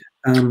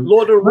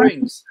 Lord of the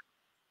Rings,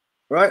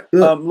 right?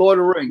 Lord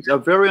of the Rings, a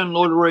very own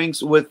Lord of the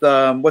Rings with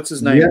what's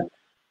his name?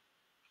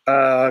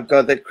 Yeah.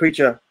 God, that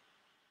creature,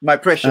 my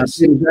precious.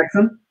 Peter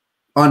Jackson?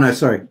 Oh no,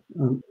 sorry,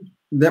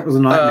 that was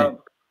a nightmare.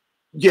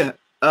 Yeah,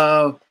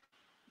 I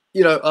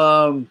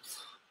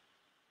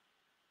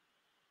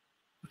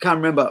can't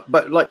remember,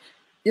 but like,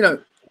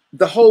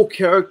 the whole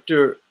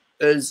character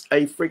is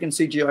a freaking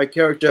CGI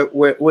character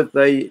with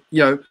a,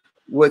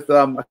 with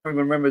I can't even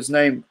remember his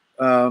name,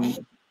 but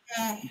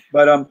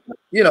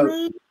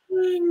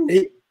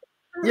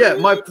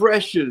my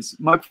precious.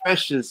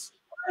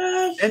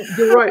 And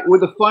you're right.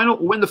 With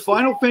when the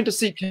Final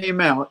Fantasy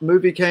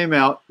movie came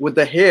out with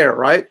the hair,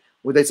 right,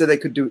 where they said they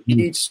could do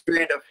each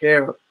strand of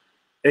hair,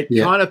 it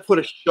kind of put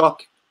a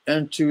shock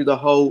into the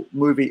whole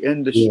movie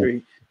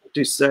industry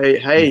to say,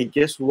 hey,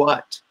 guess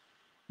what?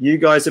 You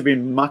guys have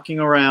been mucking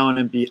around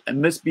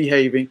and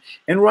misbehaving.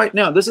 And right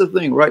now, this is the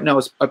thing. Right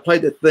now, I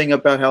played the thing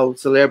about how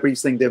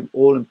celebrities think they're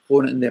all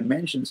important in their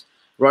mentions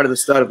right at the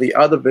start of the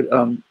other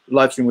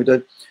live stream we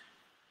did.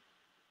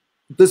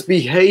 This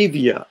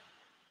behavior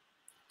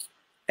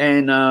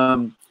and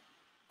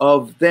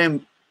of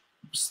them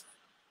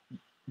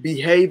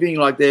behaving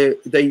like they're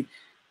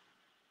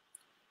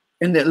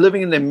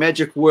living in their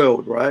magic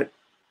world, right?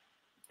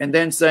 And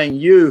then saying,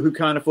 you who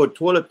can't afford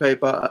toilet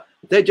paper,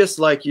 they're just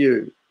like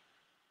you.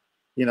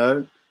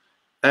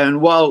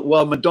 And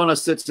while Madonna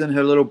sits in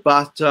her little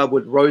bathtub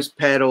with rose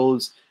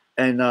petals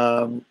and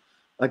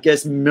I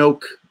guess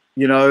milk,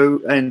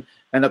 and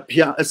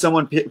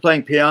someone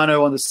playing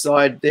piano on the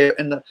side there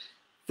in the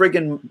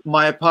friggin'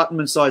 my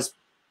apartment-sized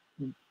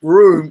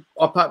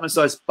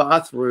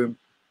bathroom,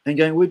 and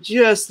going, we're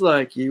just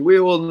like you, we're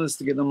all in this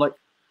together. I'm like,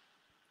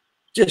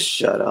 just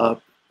shut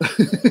up.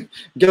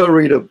 Go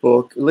read a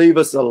book, leave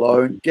us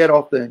alone, get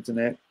off the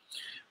internet.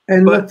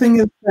 And the thing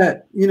is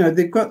that,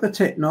 they've got the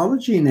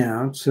technology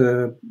now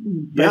to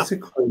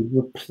basically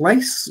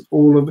replace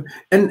all of it.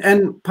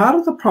 And part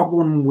of the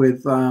problem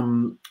with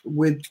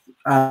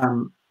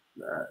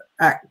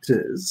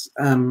actors,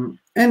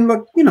 and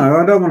look,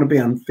 I don't want to be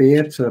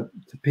unfair to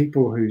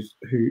people who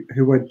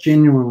are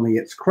genuinely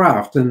its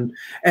craft. And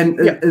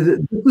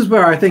this is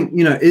where I think,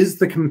 is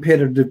the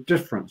competitive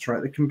difference,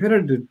 right? The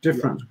competitive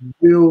difference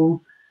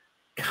will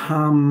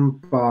come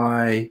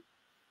by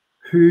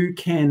who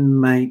can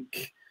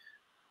make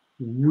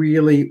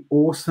really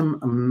awesome,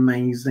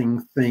 amazing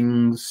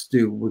things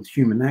still with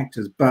human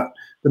actors, but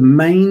the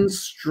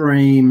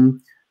mainstream,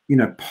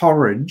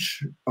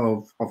 porridge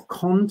of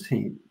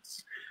content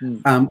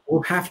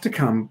will have to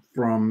come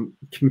from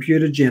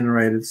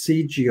computer-generated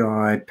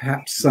CGI,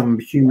 perhaps some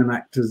human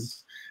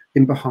actors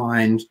in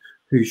behind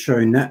who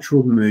show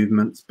natural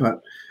movements,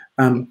 but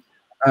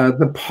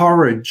the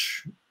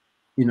porridge,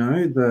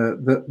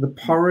 the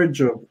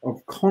porridge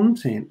of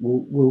content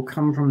will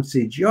come from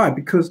CGI,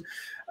 because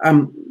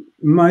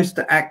most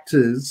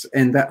actors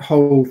and that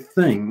whole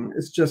thing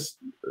is just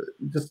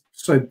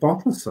so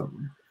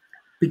bothersome,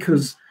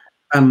 because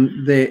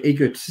they're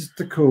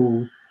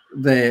egotistical,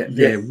 they're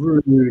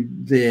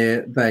rude,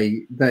 they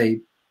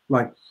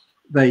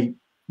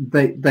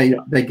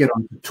get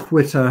onto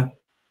Twitter,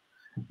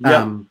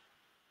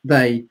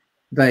 they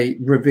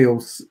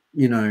reveal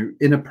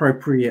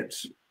inappropriate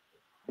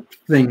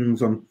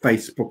things on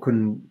Facebook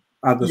and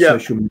other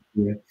social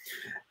media,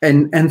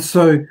 and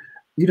so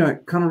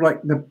kind of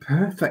like the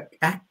perfect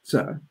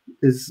actor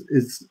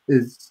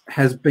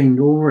has been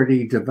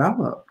already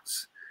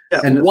developed,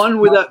 and one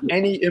without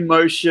any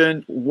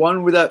emotion,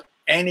 one without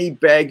any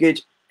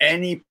baggage,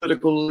 any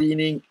political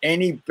leaning,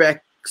 any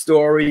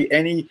backstory,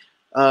 any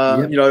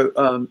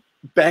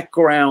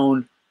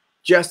background,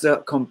 just a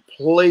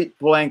complete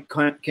blank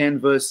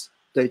canvas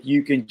that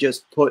you can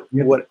just put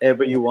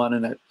whatever you want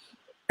in it.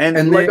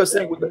 And like I was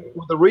saying, with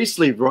the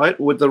re-sleeve, right?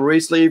 With the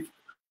re-sleeve,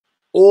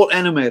 all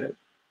animated,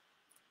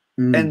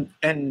 and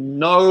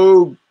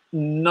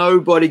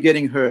nobody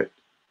getting hurt.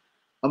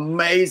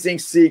 Amazing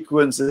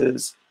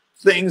sequences,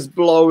 things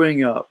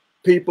blowing up,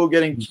 people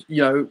getting,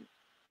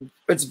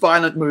 it's a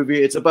violent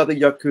movie. It's about the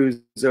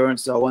Yakuza and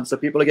so on. So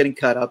people are getting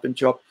cut up and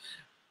chopped.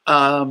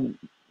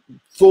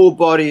 Full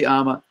body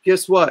armor.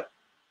 Guess what?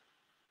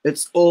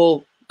 It's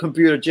all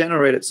computer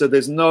generated. So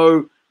there's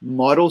no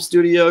model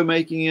studio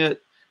making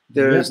it.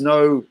 There is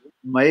no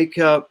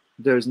makeup.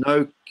 There's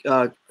no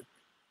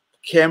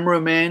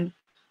cameraman,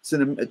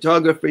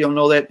 cinematography, and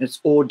all that. It's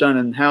all done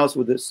in house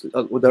with this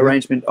with the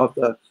arrangement of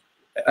the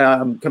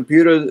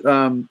computer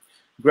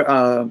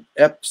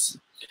apps.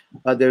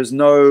 There's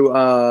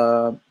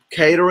no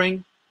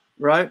catering,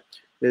 right?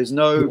 There's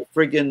no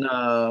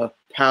friggin'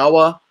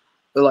 power,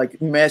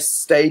 like mass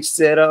stage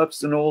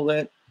setups and all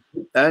that,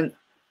 and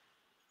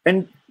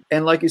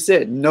like you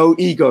said, no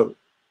ego.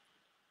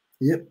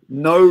 Yep.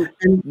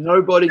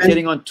 Nobody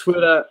getting on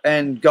Twitter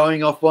and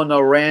going off on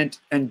a rant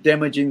and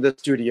damaging the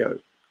studio,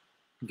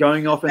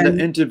 going off in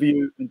an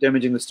interview and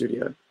damaging the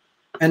studio,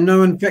 and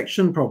no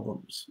infection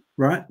problems,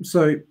 right?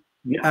 So,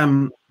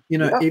 even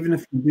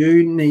if you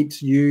do need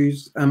to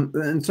use,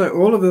 and so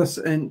all of this,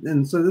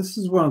 and so this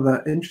is one of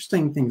the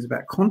interesting things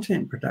about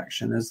content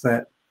production is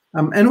that,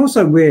 and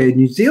also where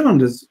New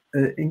Zealand is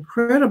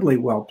incredibly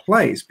well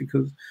placed,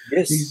 because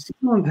New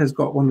Zealand has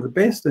got one of the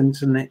best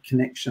internet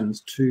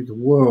connections to the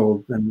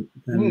world than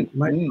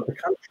most other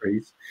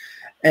countries.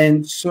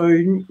 And so,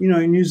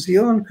 New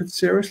Zealand could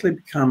seriously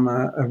become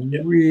a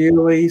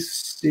really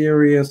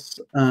serious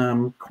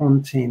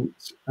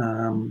content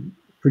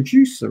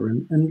producer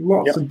in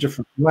lots of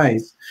different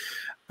ways.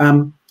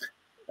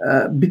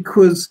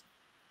 Because,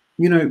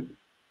 you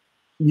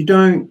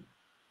don't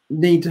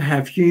need to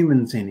have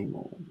humans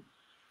anymore.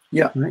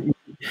 Yeah. Right? You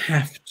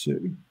have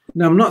to.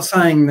 Now, I'm not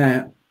saying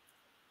that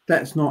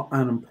that's not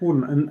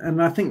unimportant.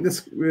 And I think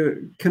this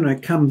kind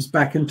of comes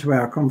back into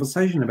our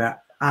conversation about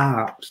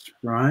art,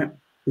 right?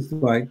 It's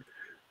like,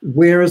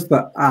 where is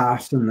the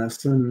art in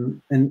this?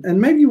 And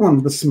maybe one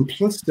of the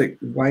simplistic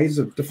ways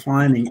of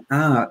defining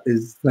art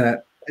is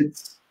that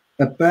it's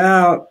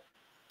about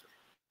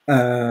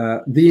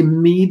the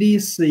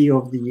immediacy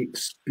of the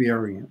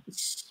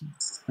experience.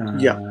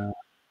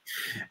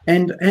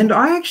 And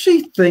I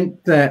actually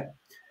think that,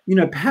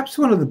 perhaps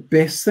one of the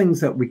best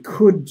things that we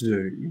could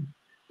do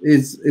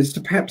is to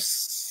perhaps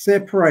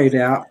separate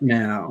out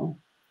now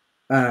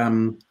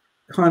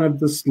kind of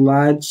this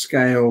large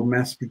scale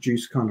mass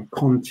produced kind of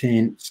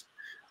content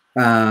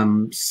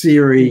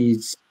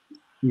series,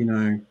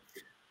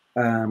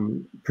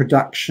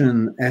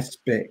 production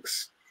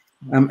aspects,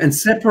 and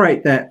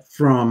separate that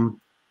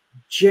from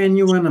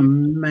genuine,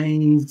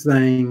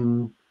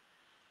 amazing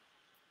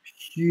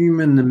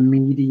human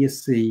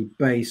immediacy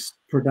based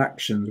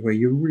productions where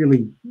you're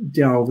really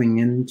delving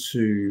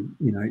into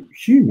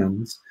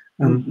humans.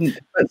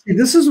 But see,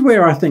 this is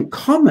where I think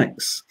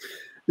comics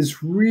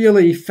is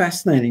really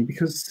fascinating,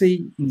 because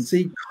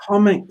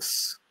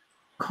comics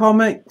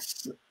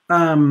comics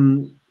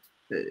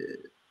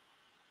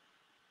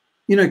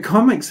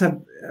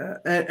have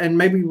and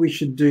maybe we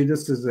should do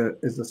this as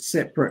a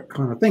separate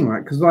kind of thing,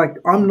 right? Because like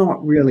I'm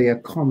not really a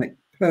comic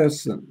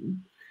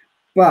person,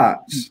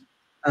 but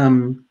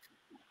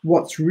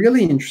what's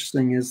really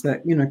interesting is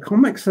that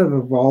comics have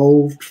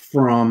evolved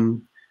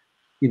from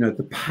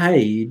the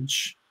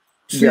page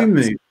to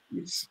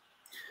movies,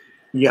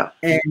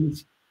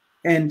 and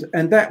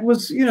that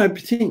was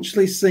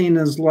potentially seen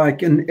as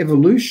like an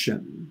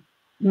evolution,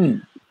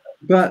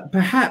 but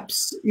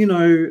perhaps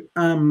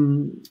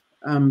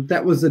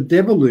that was a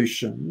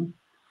devolution,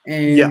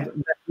 and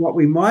what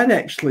we might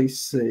actually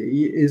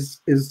see is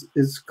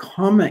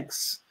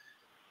comics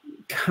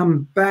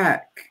come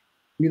back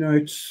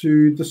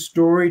to the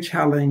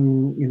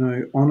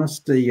storytelling,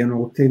 honesty and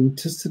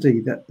authenticity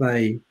that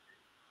they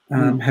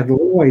have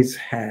always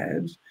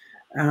had,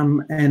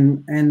 and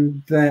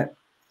that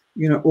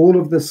all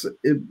of this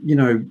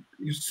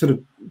sort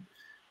of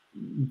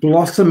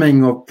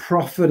blossoming of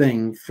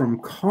profiting from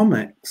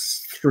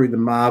comics through the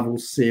Marvel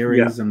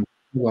series and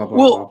blah blah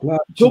blah blah.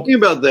 Talking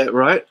about that,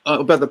 right?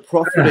 About the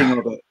profiting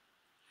of it.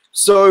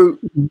 So.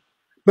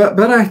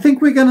 But I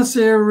think we're going to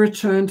see a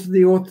return to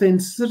the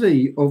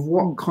authenticity of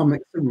what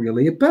comics are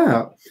really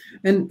about,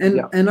 and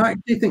I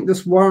actually think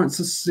this warrants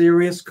a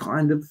serious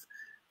kind of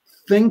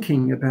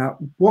thinking about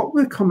what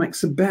were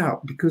comics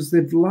about, because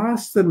they've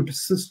lasted and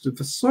persisted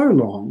for so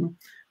long.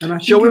 And I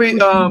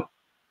think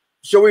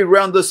shall we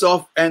round this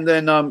off and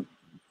then well,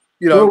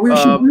 we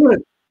should do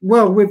it.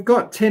 Well, we've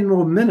got 10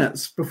 more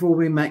minutes before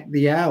we make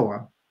the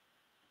hour.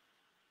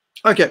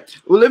 Okay,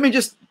 well, let me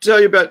just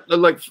tell you about,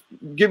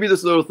 give you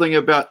this little thing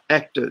about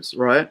actors,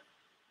 right?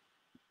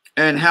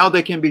 And how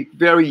they can be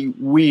very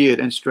weird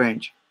and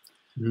strange.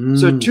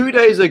 So 2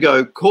 days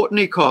ago,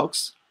 Courtney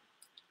Cox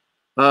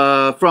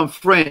from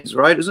Friends,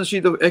 right? Isn't she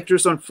the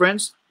actress on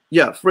Friends?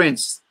 Yeah,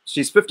 Friends.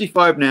 She's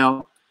 55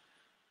 now.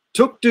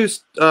 Took to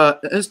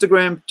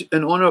Instagram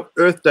in honor of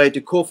Earth Day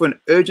to call for an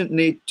urgent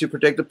need to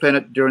protect the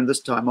planet during this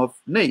time of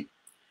need.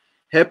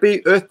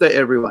 Happy Earth Day,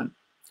 everyone.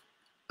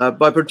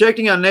 By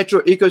protecting our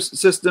natural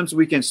ecosystems,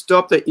 we can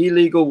stop the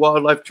illegal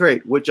wildlife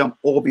trade, which I'm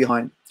all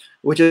behind,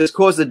 which has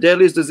caused the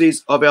deadliest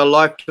disease of our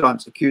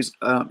lifetimes,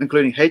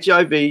 including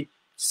HIV,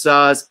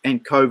 SARS,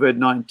 and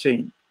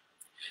COVID-19.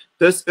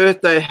 This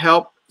Earth Day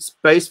help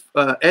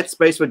at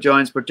Space for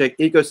Giants protect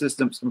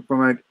ecosystems and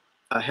promote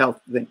a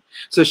health thing.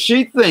 So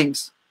she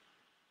thinks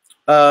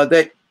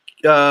that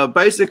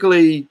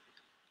basically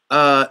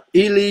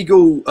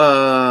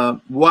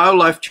illegal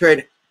wildlife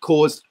trade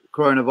caused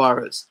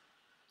coronavirus.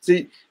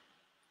 See,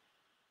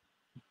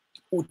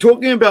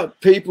 talking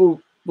about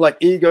people like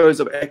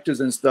egos of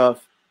actors and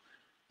stuff,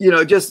 you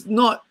know, just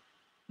not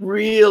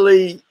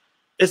really.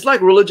 It's like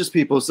religious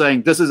people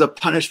saying this is a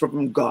punishment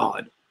from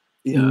God,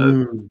 you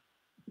know,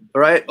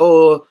 right?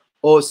 Or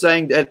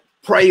saying that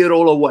pray it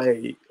all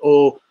away,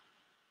 or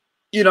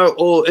you know,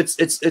 or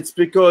it's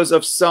because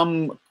of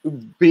some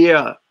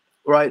beer,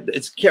 right?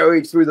 It's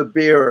carried through the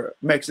beer,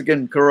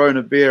 Mexican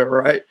Corona beer,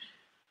 right?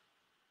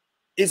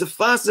 These are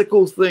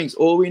farcical things.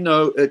 All we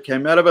know, it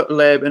came out of a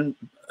lab and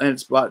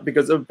it's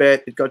because of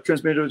bat, it got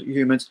transmitted to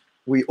humans.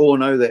 We all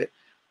know that.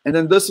 And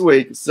then this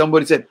week,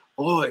 somebody said,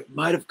 oh, it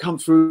might have come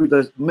through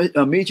the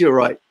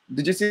meteorite.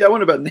 Did you see that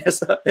one about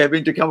NASA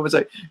having to come up and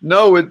say,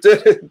 no, it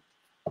didn't?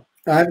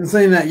 I haven't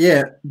seen that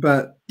yet,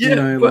 but yeah, you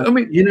know, but, like, I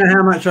mean, you know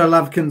how much I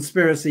love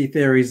conspiracy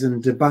theories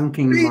and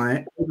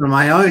debunking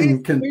my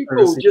own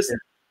conspiracy theories.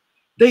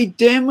 They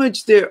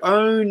damage their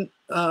own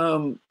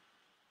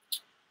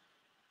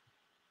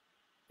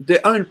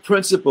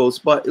principles,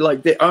 but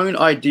like their own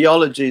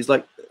ideologies.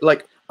 Like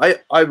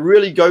I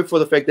really go for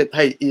the fact that,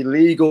 hey,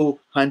 illegal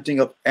hunting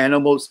of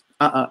animals,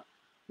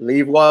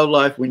 leave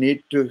wildlife. We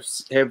need to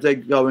have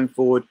that going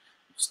forward.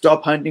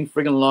 Stop hunting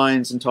friggin'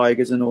 lions and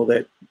tigers and all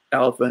that,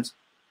 elephants.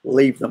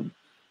 Leave them,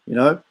 you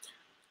know.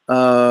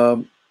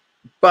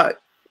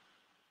 But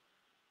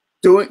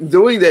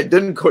doing that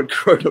didn't cause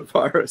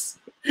coronavirus.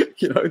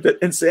 You know, the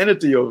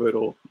insanity of it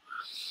all.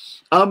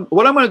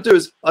 What I'm going to do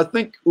is, I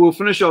think we'll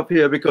finish off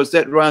here because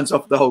that runs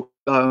off the whole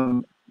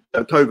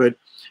COVID,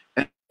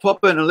 and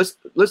pop in and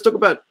let's talk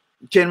about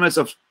 10 minutes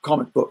of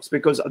comic books,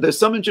 because there's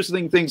some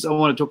interesting things I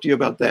want to talk to you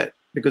about that,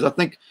 because I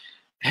think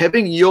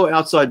having your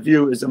outside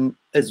view is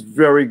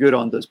very good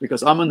on this,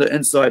 because I'm on the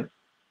inside.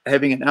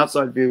 Having an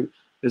outside view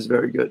is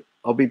very good.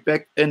 I'll be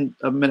back in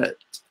a minute.